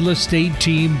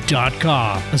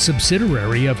eastsiderealestateteam.com, a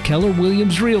subsidiary of Keller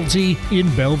Williams Realty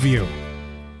in Bellevue.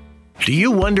 Do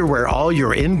you wonder where all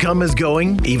your income is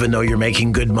going, even though you're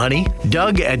making good money?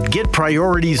 Doug at Get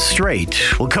Priorities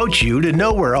Straight will coach you to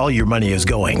know where all your money is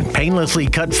going, painlessly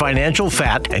cut financial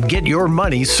fat, and get your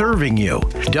money serving you.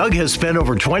 Doug has spent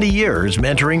over 20 years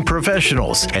mentoring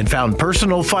professionals and found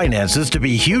personal finances to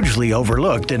be hugely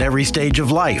overlooked in every stage of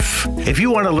life. If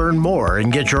you want to learn more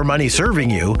and get your money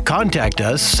serving you, contact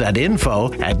us at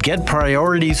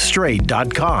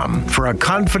info@getprioritiesstraight.com for a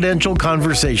confidential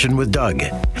conversation with Doug.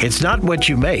 It's not what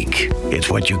you make, it's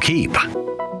what you keep.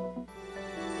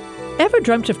 Ever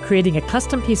dreamt of creating a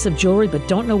custom piece of jewelry but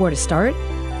don't know where to start?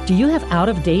 Do you have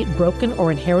out-of-date, broken,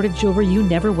 or inherited jewelry you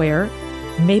never wear?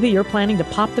 Maybe you're planning to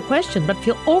pop the question but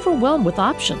feel overwhelmed with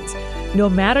options. No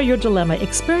matter your dilemma,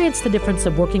 experience the difference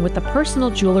of working with a personal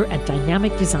jeweler at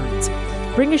Dynamic Designs.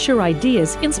 Bring us your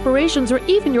ideas, inspirations, or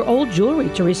even your old jewelry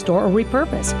to restore or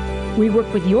repurpose. We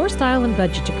work with your style and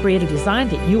budget to create a design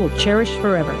that you will cherish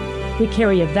forever. We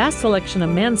carry a vast selection of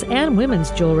men's and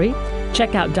women's jewelry.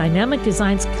 Check out Dynamic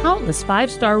Design's countless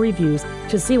 5-star reviews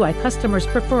to see why customers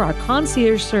prefer our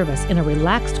concierge service in a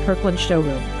relaxed Kirkland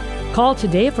showroom. Call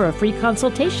today for a free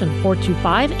consultation,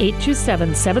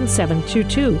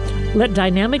 425-827-7722. Let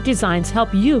Dynamic Designs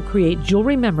help you create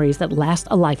jewelry memories that last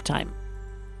a lifetime.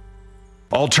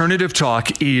 Alternative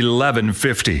Talk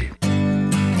 1150.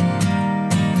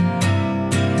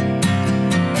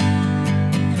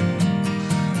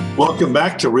 Welcome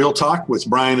back to Real Talk with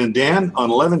Brian and Dan on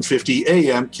 1150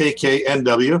 AM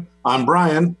KKNW. I'm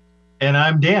Brian. And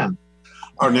I'm Dan.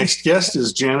 Our next guest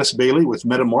is Janis Bayley with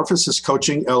Metamorphosis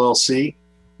Coaching, LLC.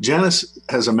 Janis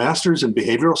has a master's in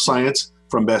behavioral science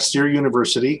from Bastyr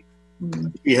University.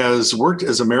 He has worked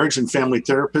as a marriage and family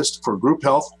therapist for group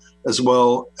health, as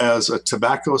well as a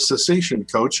tobacco cessation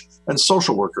coach and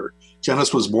social worker.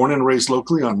 Janis was born and raised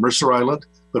locally on Mercer Island,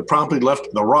 but promptly left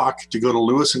the Rock to go to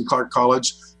Lewis and Clark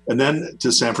College and then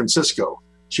to San Francisco.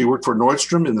 She worked for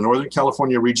Nordstrom in the Northern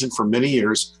California region for many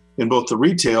years in both the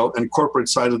retail and corporate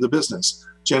side of the business.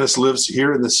 Janis lives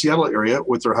here in the Seattle area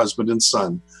with her husband and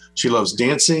son. She loves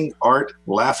dancing, art,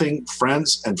 laughing,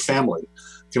 friends, and family,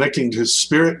 connecting to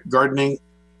spirit, gardening,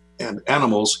 and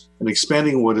animals, and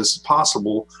expanding what is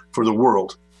possible for the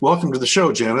world. Welcome to the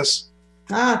show, Janis.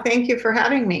 Thank you for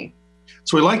having me.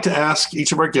 So we like to ask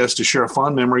each of our guests to share a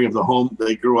fond memory of the home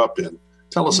they grew up in.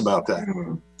 Tell us about that.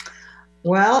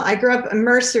 Well, I grew up in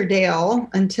Mercerdale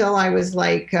until I was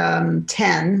like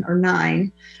 10 or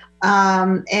 9.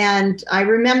 And I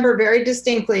remember very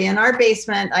distinctly in our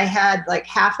basement, I had like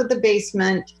half of the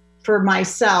basement for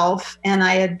myself, and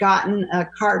I had gotten a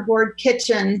cardboard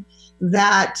kitchen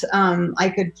that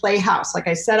I could play house. Like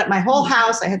I set up my whole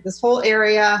house. I had this whole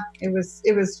area. It was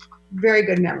very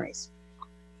good memories.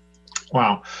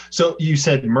 Wow. So you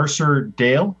said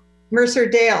Mercerdale?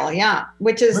 Mercerdale, yeah,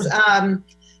 which is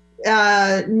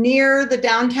near the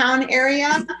downtown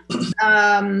area. It's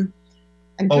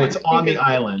on the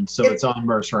island, so it's on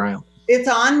Mercer Island. It's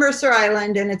on Mercer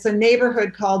Island, and it's a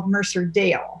neighborhood called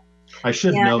Mercerdale. I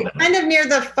should know that. Kind of near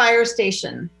the fire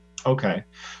station. Okay.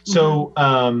 So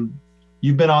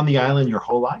you've been on the island your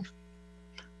whole life?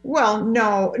 Well,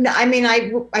 no. I mean,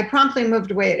 I promptly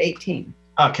moved away at 18.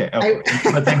 Okay.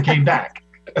 But then came back.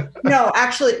 No,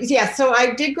 actually, yeah. So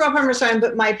I did grow up on Mercer Island,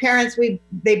 but my parents,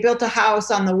 they built a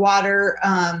house on the water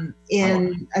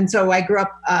and so I grew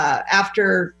up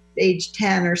after age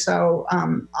 10 or so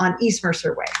on East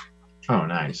Mercer Way. Oh,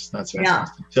 nice. That's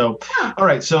fantastic. Yeah. So, all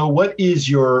right. So what is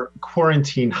your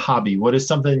quarantine hobby? What is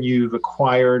something you've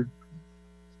acquired,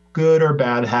 good or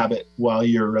bad habit, while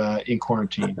you're in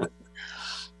quarantine?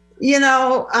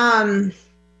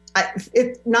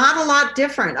 It's not a lot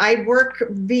different. I work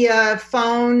via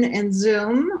phone and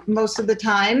Zoom most of the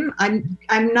time. I'm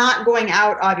not going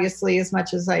out, obviously, as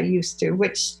much as I used to,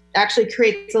 which actually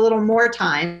creates a little more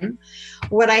time.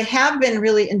 What I have been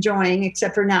really enjoying,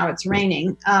 except for now it's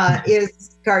raining,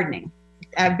 is gardening.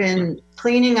 I've been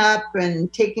cleaning up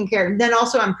and taking care. And then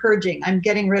also I'm purging. I'm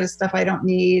getting rid of stuff I don't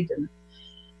need. And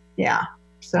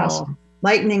awesome.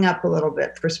 Lightening up a little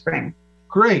bit for spring.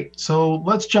 Great. So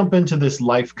let's jump into this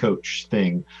life coach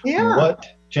thing. Yeah.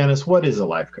 Janis, what is a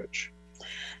life coach?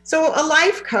 So a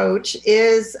life coach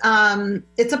is,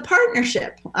 it's a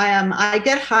partnership. I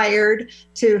get hired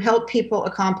to help people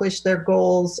accomplish their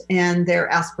goals and their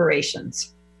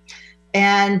aspirations.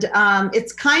 And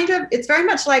it's very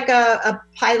much like a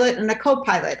pilot and a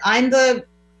co-pilot. I'm the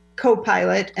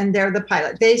co-pilot and they're the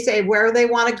pilot. They say where they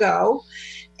want to go,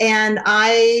 and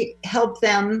I help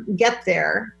them get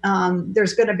there.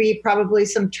 There's going to be probably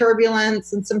some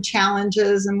turbulence and some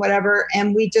challenges and whatever,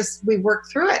 and we work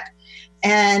through it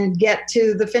and get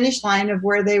to the finish line of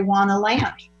where they want to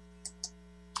land.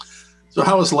 So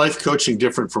how is life coaching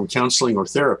different from counseling or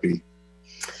therapy?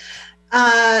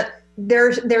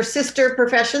 They're sister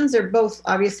professions. They're both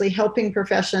obviously helping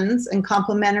professions and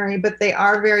complementary, but they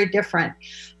are very different.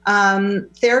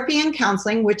 Therapy and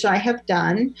counseling, which I have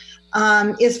done,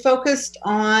 is focused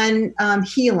on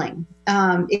healing.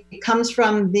 It comes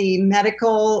from the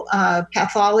medical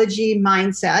pathology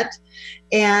mindset,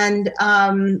 and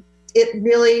it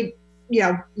really,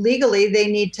 legally they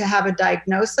need to have a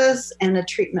diagnosis and a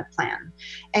treatment plan.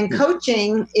 And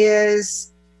coaching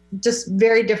is just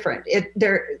very different.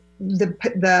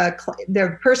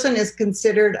 The person is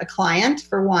considered a client,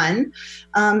 for one,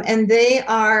 and they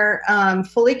are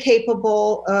fully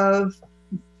capable of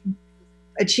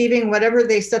achieving whatever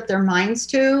they set their minds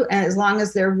to, and as long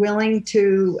as they're willing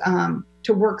to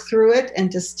work through it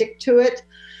and to stick to it.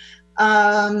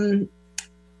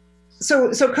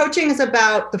 So coaching is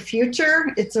about the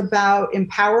future. It's about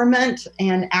empowerment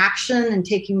and action and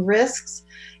taking risks.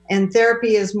 And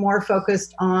therapy is more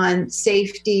focused on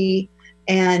safety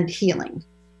and healing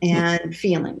and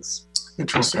feelings.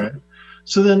 Interesting. Okay.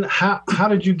 So then how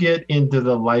did you get into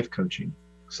the life coaching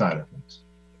side of things?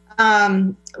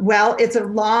 Well, it's a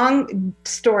long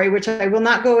story, which I will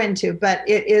not go into, but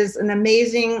it is an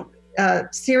amazing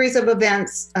series of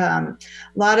events, a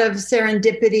lot of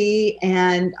serendipity,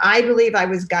 and I believe I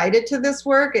was guided to this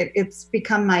work. It's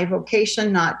become my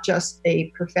vocation, not just a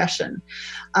profession.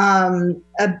 A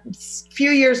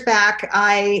few years back,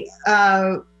 I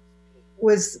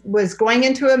was going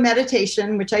into a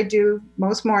meditation, which I do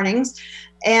most mornings,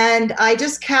 and I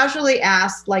just casually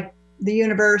asked, like, the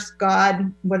universe,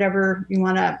 God, whatever you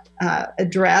want to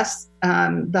address,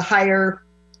 the higher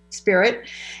spirit.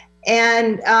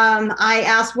 And I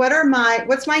asked,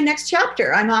 what's my next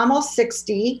chapter? I'm almost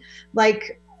 60.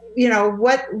 Like,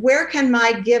 where can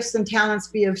my gifts and talents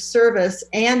be of service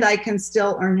and I can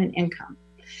still earn an income?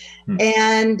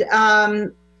 And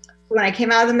when I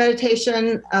came out of the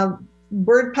meditation, a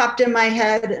word popped in my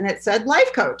head and it said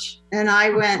life coach. And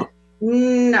I went,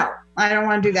 no, I don't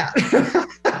want to do that.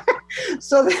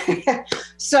 So,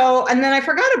 and then I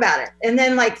forgot about it. And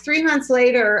then like 3 months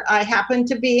later, I happened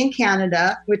to be in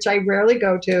Canada, which I rarely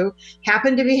go to,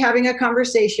 happened to be having a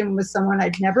conversation with someone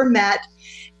I'd never met.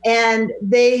 And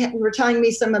they were telling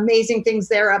me some amazing things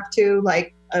they're up to,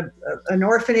 like an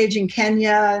orphanage in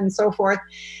Kenya and so forth.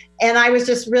 And I was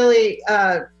just really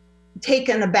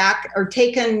taken aback or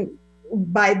taken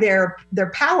by their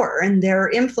power and their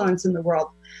influence in the world.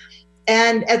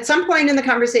 And at some point in the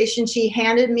conversation, she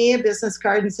handed me a business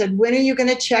card and said, when are you going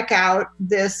to check out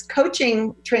this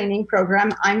coaching training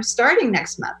program I'm starting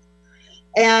next month?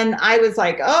 And I was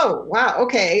like, oh, wow,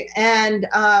 okay. And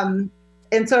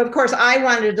so, of course, I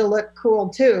wanted to look cool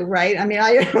too, right? I mean,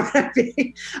 I didn't want to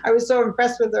be, I was so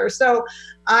impressed with her. So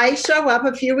I show up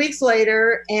a few weeks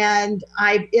later and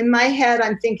in my head,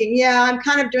 I'm thinking, yeah, I'm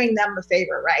kind of doing them a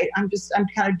favor, right? I'm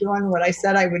kind of doing what I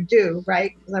said I would do,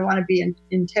 right? Because I want to be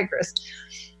integrous.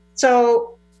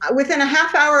 So within a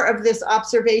half hour of this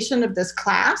observation of this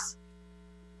class,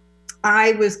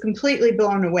 I was completely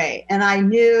blown away. And I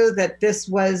knew that this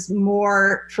was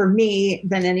more for me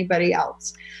than anybody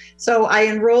else. So I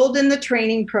enrolled in the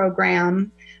training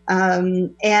program,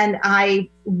 and I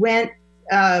went,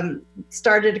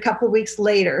 started a couple of weeks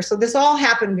later. So this all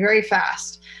happened very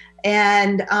fast.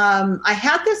 And I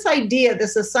had this idea,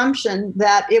 this assumption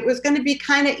that it was going to be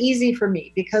kind of easy for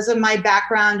me because of my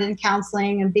background in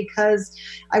counseling and because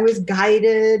I was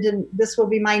guided and this will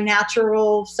be my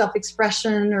natural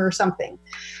self-expression or something.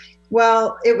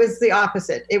 Well, it was the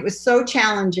opposite. It was so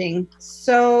challenging.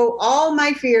 So all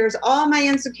my fears, all my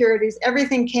insecurities,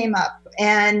 everything came up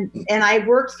and I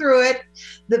worked through it.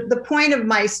 The point of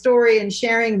my story and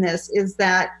sharing this is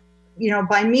that,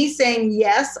 by me saying,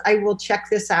 yes, I will check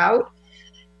this out,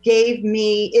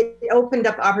 it opened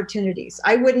up opportunities.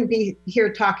 I wouldn't be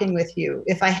here talking with you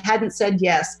if I hadn't said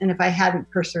yes and if I hadn't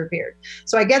persevered.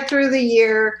 So I get through the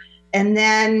year and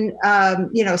then,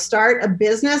 start a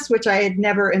business, which I had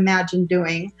never imagined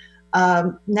doing.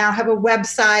 Now have a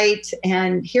website,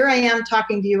 and here I am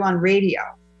talking to you on radio.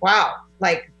 Wow.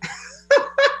 Like,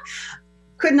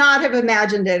 could not have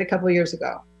imagined it a couple of years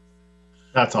ago.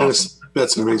 That's awesome.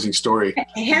 That's an amazing story.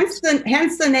 Hence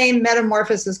the name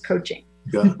Metamorphosis Coaching.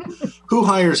 Yeah. Who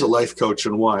hires a life coach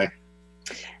and why?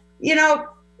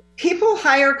 People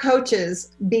hire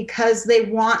coaches because they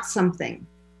want something.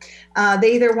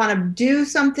 They either want to do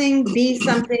something, be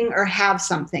something, or have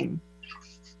something.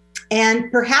 And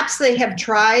perhaps they have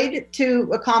tried to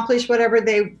accomplish whatever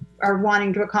they are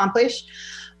wanting to accomplish.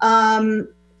 And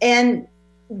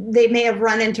they may have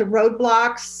run into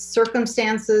roadblocks,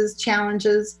 circumstances,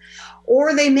 challenges,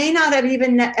 or they may not have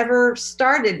even ever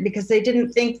started because they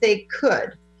didn't think they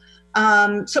could.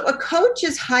 So a coach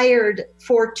is hired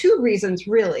for two reasons,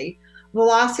 really: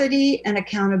 velocity and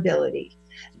accountability.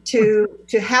 To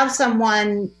have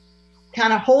someone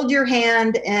kind of hold your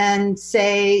hand and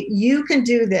say, you can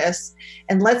do this,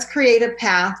 and let's create a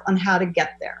path on how to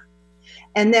get there.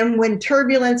 And then when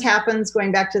turbulence happens,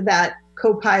 going back to that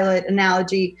co-pilot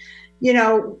analogy,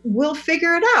 we'll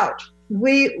figure it out.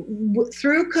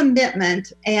 Through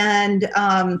commitment and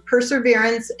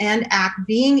perseverance and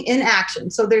being in action.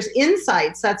 So there's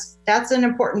insights. That's an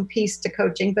important piece to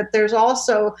coaching, but there's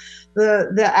also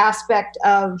the aspect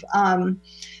of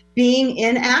being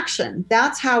in action.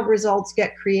 That's how results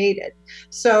get created.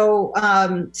 So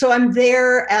I'm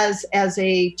there as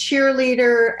a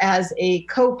cheerleader, as a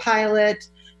co-pilot,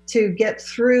 to get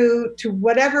through to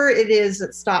whatever it is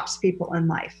that stops people in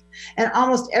life. And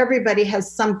almost everybody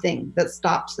has something that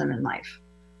stops them in life.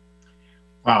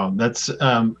 Wow, that's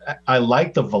I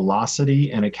like the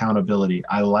velocity and accountability.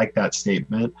 I like that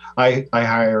statement. I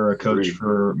hire a coach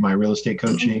for my real estate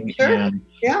coaching, Sure.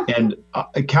 and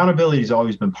accountability has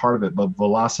always been part of it, but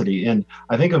velocity, and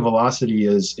I think of velocity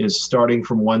is starting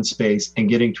from one space and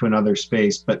getting to another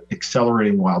space, but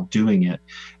accelerating while doing it.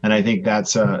 And I think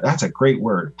that's a great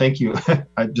word. Thank you.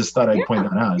 I just thought I'd point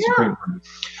that out. It's a great word.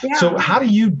 Yeah. So how do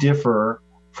you differ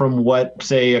from what,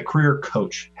 say, a career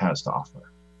coach has to offer?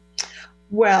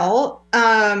 Well,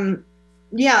 I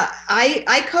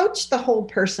coach the whole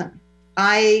person.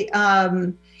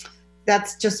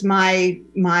 That's just my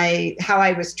how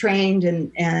I was trained,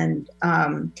 and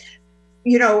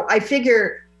I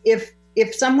figure if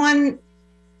someone,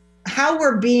 how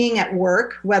we're being at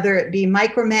work, whether it be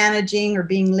micromanaging or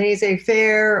being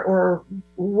laissez-faire or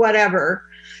whatever,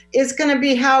 is going to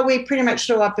be how we pretty much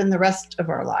show up in the rest of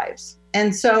our lives.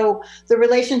 And so the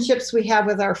relationships we have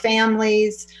with our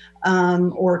families,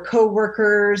 or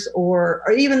coworkers, or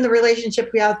even the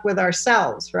relationship we have with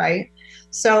ourselves, right?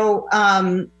 So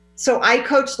I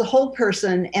coach the whole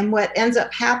person, and what ends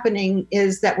up happening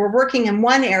is that we're working in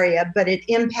one area, but it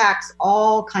impacts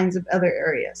all kinds of other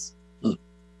areas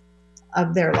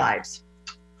of their lives.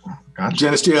 Gotcha.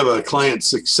 Janis, do you have a client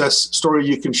success story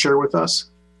you can share with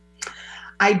us?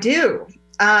 I do.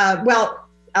 Well,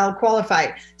 I'll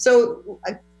qualify. So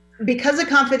because of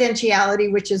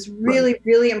confidentiality, which is really,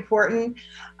 really important,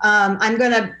 I'm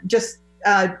going to just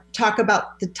talk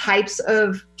about the types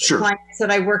of clients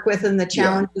that I work with and the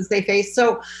challenges they face.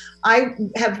 So I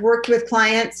have worked with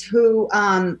clients who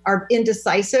are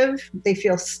indecisive. They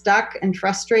feel stuck and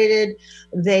frustrated.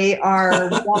 They are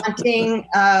wanting,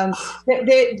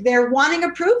 they're wanting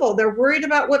approval. They're worried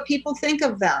about what people think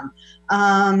of them.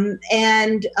 And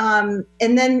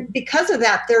then because of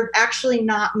that, they're actually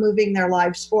not moving their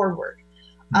lives forward.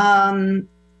 And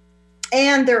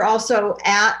they're also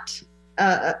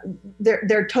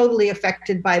they're totally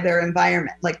affected by their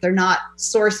environment. Like they're not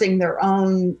sourcing their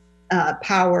own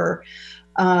power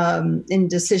in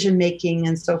decision making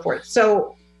and so forth.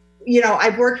 So,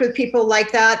 I've worked with people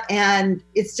like that, and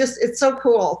it's so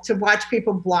cool to watch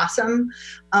people blossom.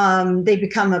 They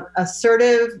become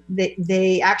assertive.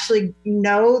 They actually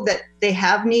know that they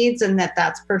have needs and that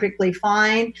that's perfectly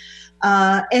fine.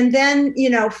 And then,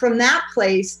 from that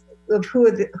place of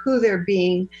who they're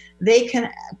being, they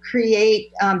can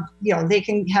create, they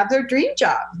can have their dream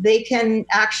job. They can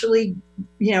actually,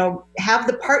 have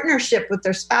the partnership with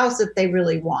their spouse that they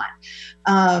really want.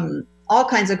 All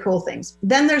kinds of cool things.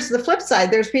 Then there's the flip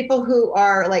side. There's people who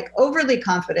are like overly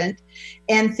confident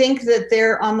and think that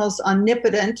they're almost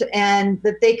omnipotent and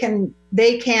that they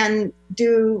can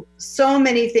do so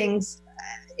many things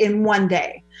in one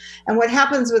day. And what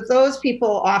happens with those people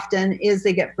often is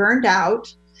they get burned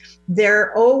out.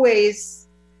 They're always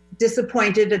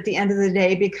disappointed at the end of the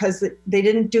day because they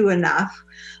didn't do enough.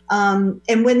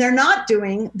 And when they're not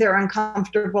doing, they're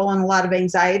uncomfortable and a lot of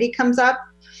anxiety comes up.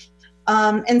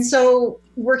 And so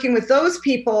working with those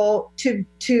people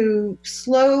to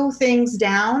slow things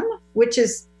down, which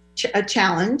is a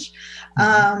challenge,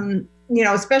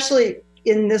 especially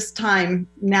in this time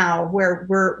now where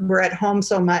we're at home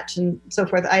so much and so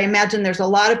forth. I imagine there's a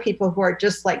lot of people who are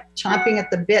just like chomping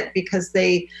at the bit because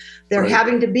they're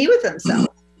having to be with themselves.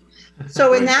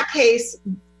 So in that case,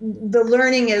 the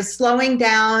learning is slowing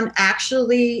down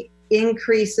actually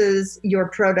increases your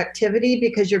productivity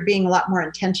because you're being a lot more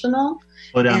intentional.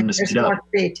 Slow down and to there's speed more up.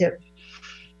 creative.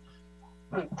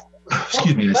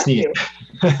 Excuse me, to sneeze.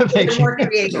 Thank you. More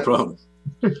creative. No problem.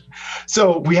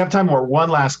 So we have time for one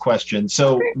last question.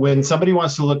 So when somebody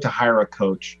wants to look to hire a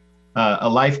coach, a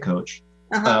life coach,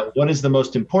 what is the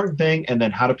most important thing? And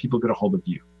then how do people get a hold of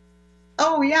you?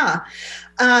 Oh, yeah.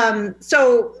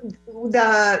 So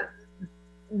the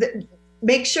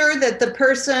make sure that the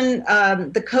person,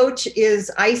 the coach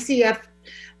is ICF,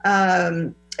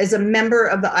 is a member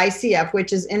of the ICF,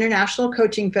 which is International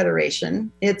Coaching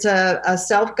Federation. It's a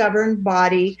self-governed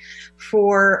body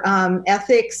for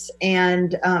ethics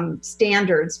and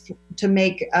standards to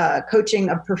make coaching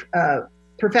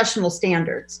professional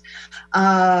standards.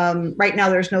 Right now,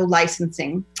 there's no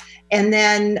licensing. And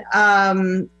then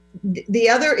the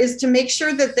other is to make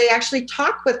sure that they actually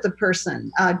talk with the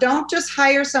person. Don't just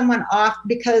hire someone off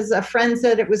because a friend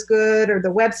said it was good or the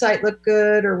website looked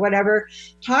good or whatever.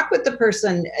 Talk with the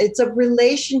person. It's a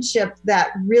relationship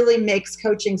that really makes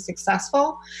coaching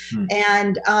successful.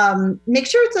 And make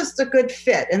sure it's just a good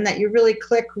fit and that you really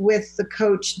click with the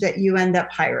coach that you end up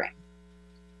hiring.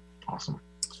 Awesome.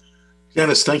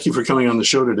 Janis, thank you for coming on the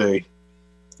show today.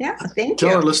 Yeah, thank you.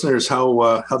 Tell our listeners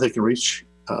how they can reach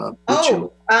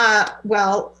you.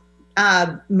 Well,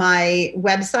 My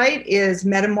website is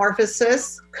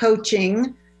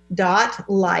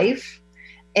metamorphosiscoaching.life.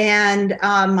 And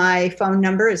my phone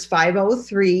number is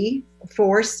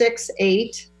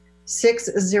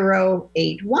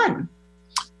 503-468-6081.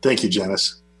 Thank you,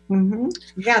 Janis. Mm-hmm.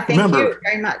 Yeah, thank you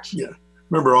very much. Yeah.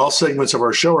 Remember, all segments of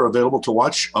our show are available to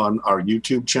watch on our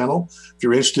YouTube channel. If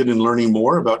you're interested in learning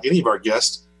more about any of our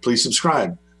guests, please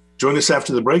subscribe. Join us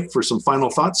after the break for some final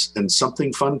thoughts and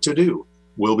something fun to do.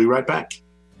 We'll be right back.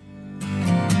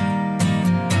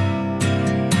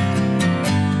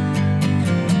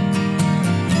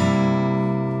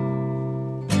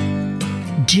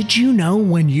 Did you know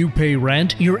when you pay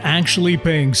rent, you're actually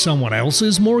paying someone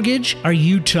else's mortgage? Are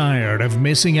you tired of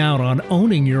missing out on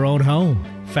owning your own home?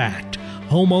 Fact: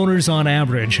 homeowners on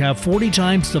average have 40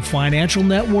 times the financial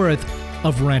net worth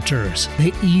of renters.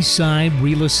 The Eastside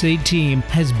Real Estate Team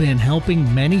has been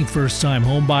helping many first-time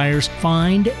home buyers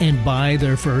find and buy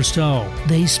their first home.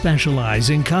 They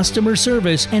specialize in customer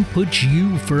service and put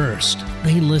you first.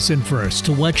 They listen first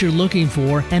to what you're looking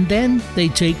for, and then they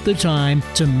take the time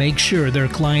to make sure their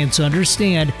clients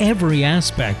understand every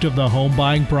aspect of the home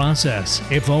buying process.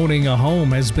 If owning a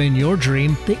home has been your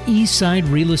dream, the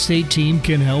Eastside Real Estate Team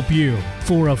can help you.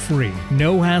 For a free,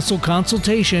 no-hassle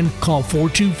consultation, call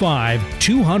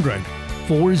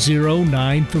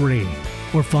 425-200-4093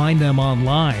 or find them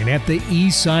online at the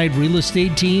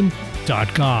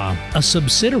eastsiderealestateteam.com, a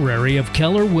subsidiary of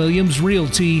Keller Williams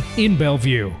Realty in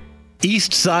Bellevue.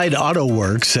 Eastside Auto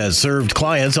Works has served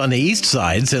clients on the East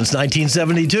Side since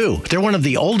 1972. They're one of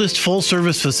the oldest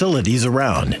full-service facilities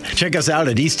around. Check us out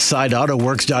at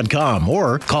eastsideautoworks.com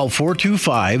or call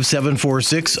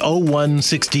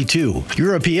 425-746-0162.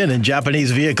 European and Japanese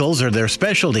vehicles are their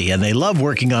specialty, and they love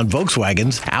working on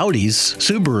Volkswagens, Audis,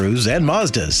 Subarus, and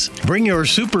Mazdas. Bring your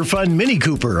super fun Mini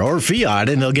Cooper or Fiat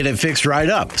and they'll get it fixed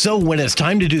right up. So when it's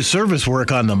time to do service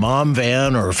work on the mom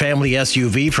van or family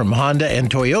SUV from Honda and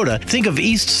Toyota, think of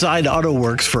Eastside Auto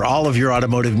Works for all of your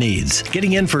automotive needs.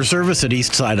 Getting in for service at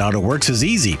Eastside Auto Works is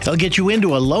easy. They'll get you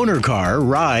into a loaner car,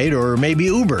 ride, or maybe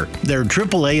Uber. Their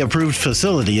AAA approved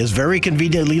facility is very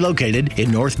conveniently located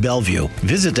in North Bellevue.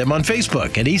 Visit them on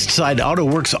Facebook at Eastside Auto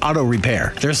Works Auto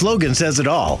Repair. Their slogan says it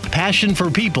all: passion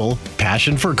for people,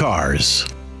 passion for cars.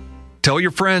 Tell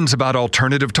your friends about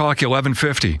Alternative Talk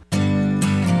 1150.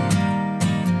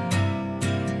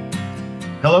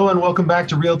 Hello and welcome back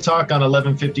to Real Talk on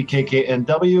 1150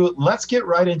 KKNW. Let's get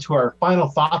right into our final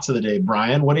thoughts of the day.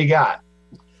 Brian, what do you got?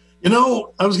 You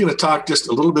know, I was going to talk just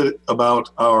a little bit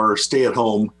about our stay at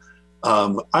home.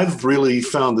 I've really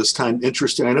found this time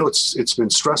interesting. I know it's been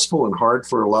stressful and hard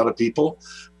for a lot of people,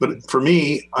 but for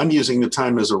me, I'm using the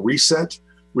time as a reset,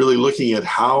 really looking at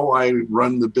how I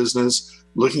run the business,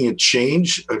 looking at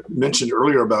change. I mentioned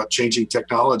earlier about changing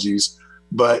technologies,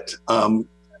 but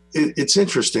it's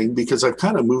interesting because I've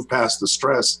kind of moved past the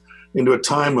stress into a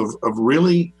time of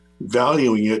really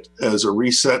valuing it as a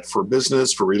reset for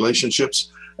business, for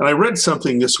relationships. And I read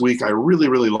something this week I really,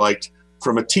 really liked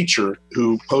from a teacher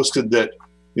who posted that,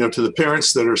 you know, to the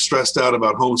parents that are stressed out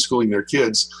about homeschooling their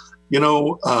kids,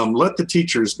 let the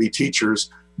teachers be teachers.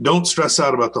 Don't stress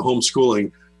out about the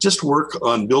homeschooling. Just work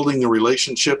on building the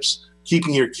relationships,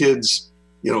 keeping your kids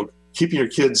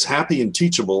happy and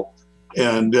teachable.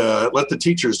 And let the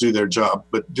teachers do their job,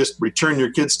 but just return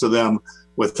your kids to them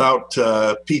without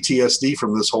PTSD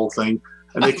from this whole thing,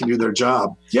 and they can do their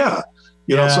job. Yeah.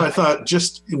 So I thought,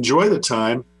 just enjoy the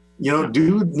time,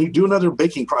 do another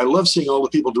baking. I love seeing all the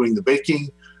people doing the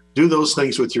baking, do those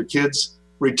things with your kids,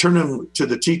 return them to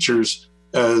the teachers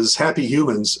as happy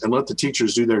humans, and let the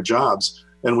teachers do their jobs,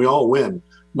 and we all win.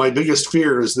 My biggest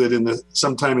fear is that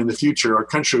sometime in the future, our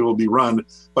country will be run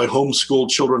by homeschooled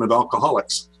children of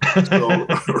alcoholics. So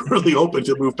really hoping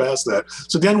to move past that.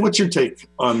 So Dan, what's your take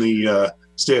on the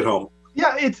stay at home?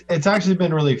 Yeah, it's actually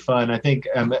been really fun. I think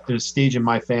I'm at a stage in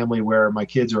my family where my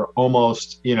kids are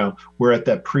almost, we're at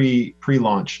that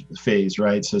pre-launch phase,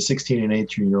 right? So 16 and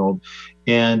 18-year-old.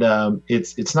 And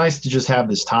it's nice to just have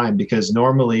this time, because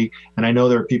normally, and I know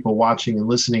there are people watching and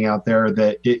listening out there,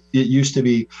 that it used to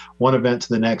be one event to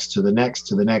the next, to the next,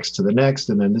 to the next, to the next.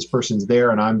 And then this person's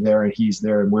there and I'm there and he's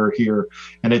there and we're here.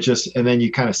 And and then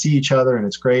you kind of see each other and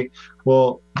it's great.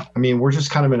 Well, I mean, we're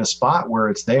just kind of in a spot where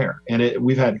it's there. And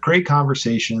we've had great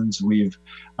conversations. We've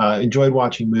enjoyed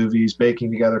watching movies,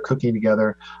 baking together, cooking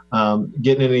together,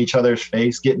 getting in each other's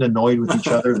face, getting annoyed with each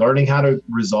other, learning how to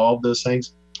resolve those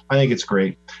things. I think it's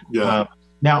great. Yeah.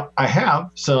 Now, I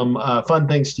have some fun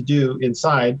things to do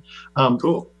inside.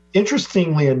 Cool.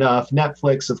 Interestingly enough,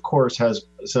 Netflix, of course, has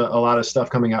a lot of stuff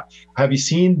coming out. Have you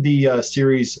seen the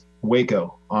series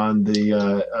Waco on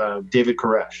the David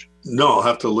Koresh? No, I'll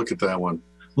have to look at that one.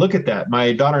 look at that.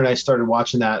 My daughter and I started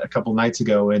watching that a couple nights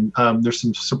ago, and there's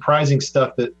some surprising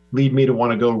stuff that lead me to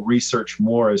want to go research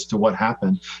more as to what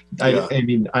happened. I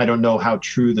mean, I don't know how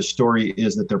true the story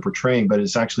is that they're portraying, but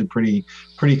it's actually pretty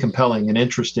compelling and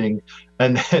interesting.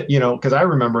 And, because I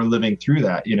remember living through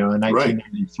that, in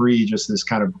 1993, just this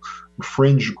kind of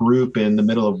fringe group in the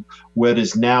middle of what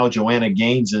is now Joanna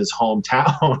Gaines's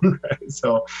hometown. Right?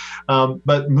 So,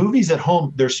 but movies at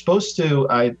home, they're supposed to,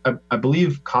 I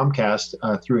believe Comcast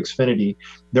through Xfinity,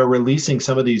 they're releasing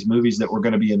some of these movies that were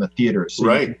going to be in the theaters.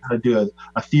 So you can kind of do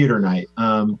a theater night.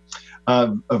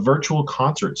 Virtual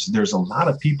concerts. There's a lot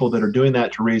of people that are doing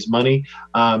that to raise money.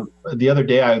 The other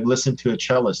day I listened to a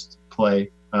cellist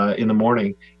play in the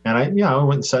morning, and I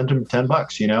went and sent him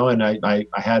 $10, and I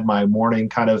had my morning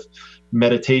kind of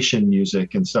meditation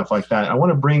music and stuff like that. I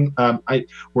want to bring,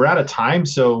 we're out of time,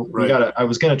 so I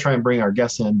was going to try and bring our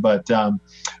guests in, but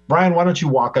Brian, why don't you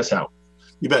walk us out?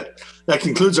 You bet. That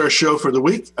concludes our show for the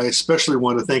week. I especially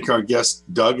want to thank our guests,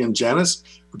 Doug and Janis,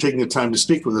 for taking the time to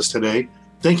speak with us today.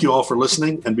 Thank you all for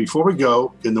listening. And before we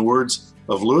go, in the words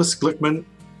of Louis Glickman,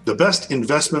 the best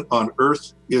investment on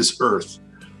earth is earth.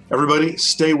 Everybody,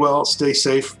 stay well, stay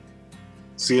safe.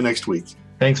 See you next week.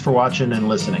 Thanks for watching and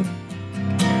listening.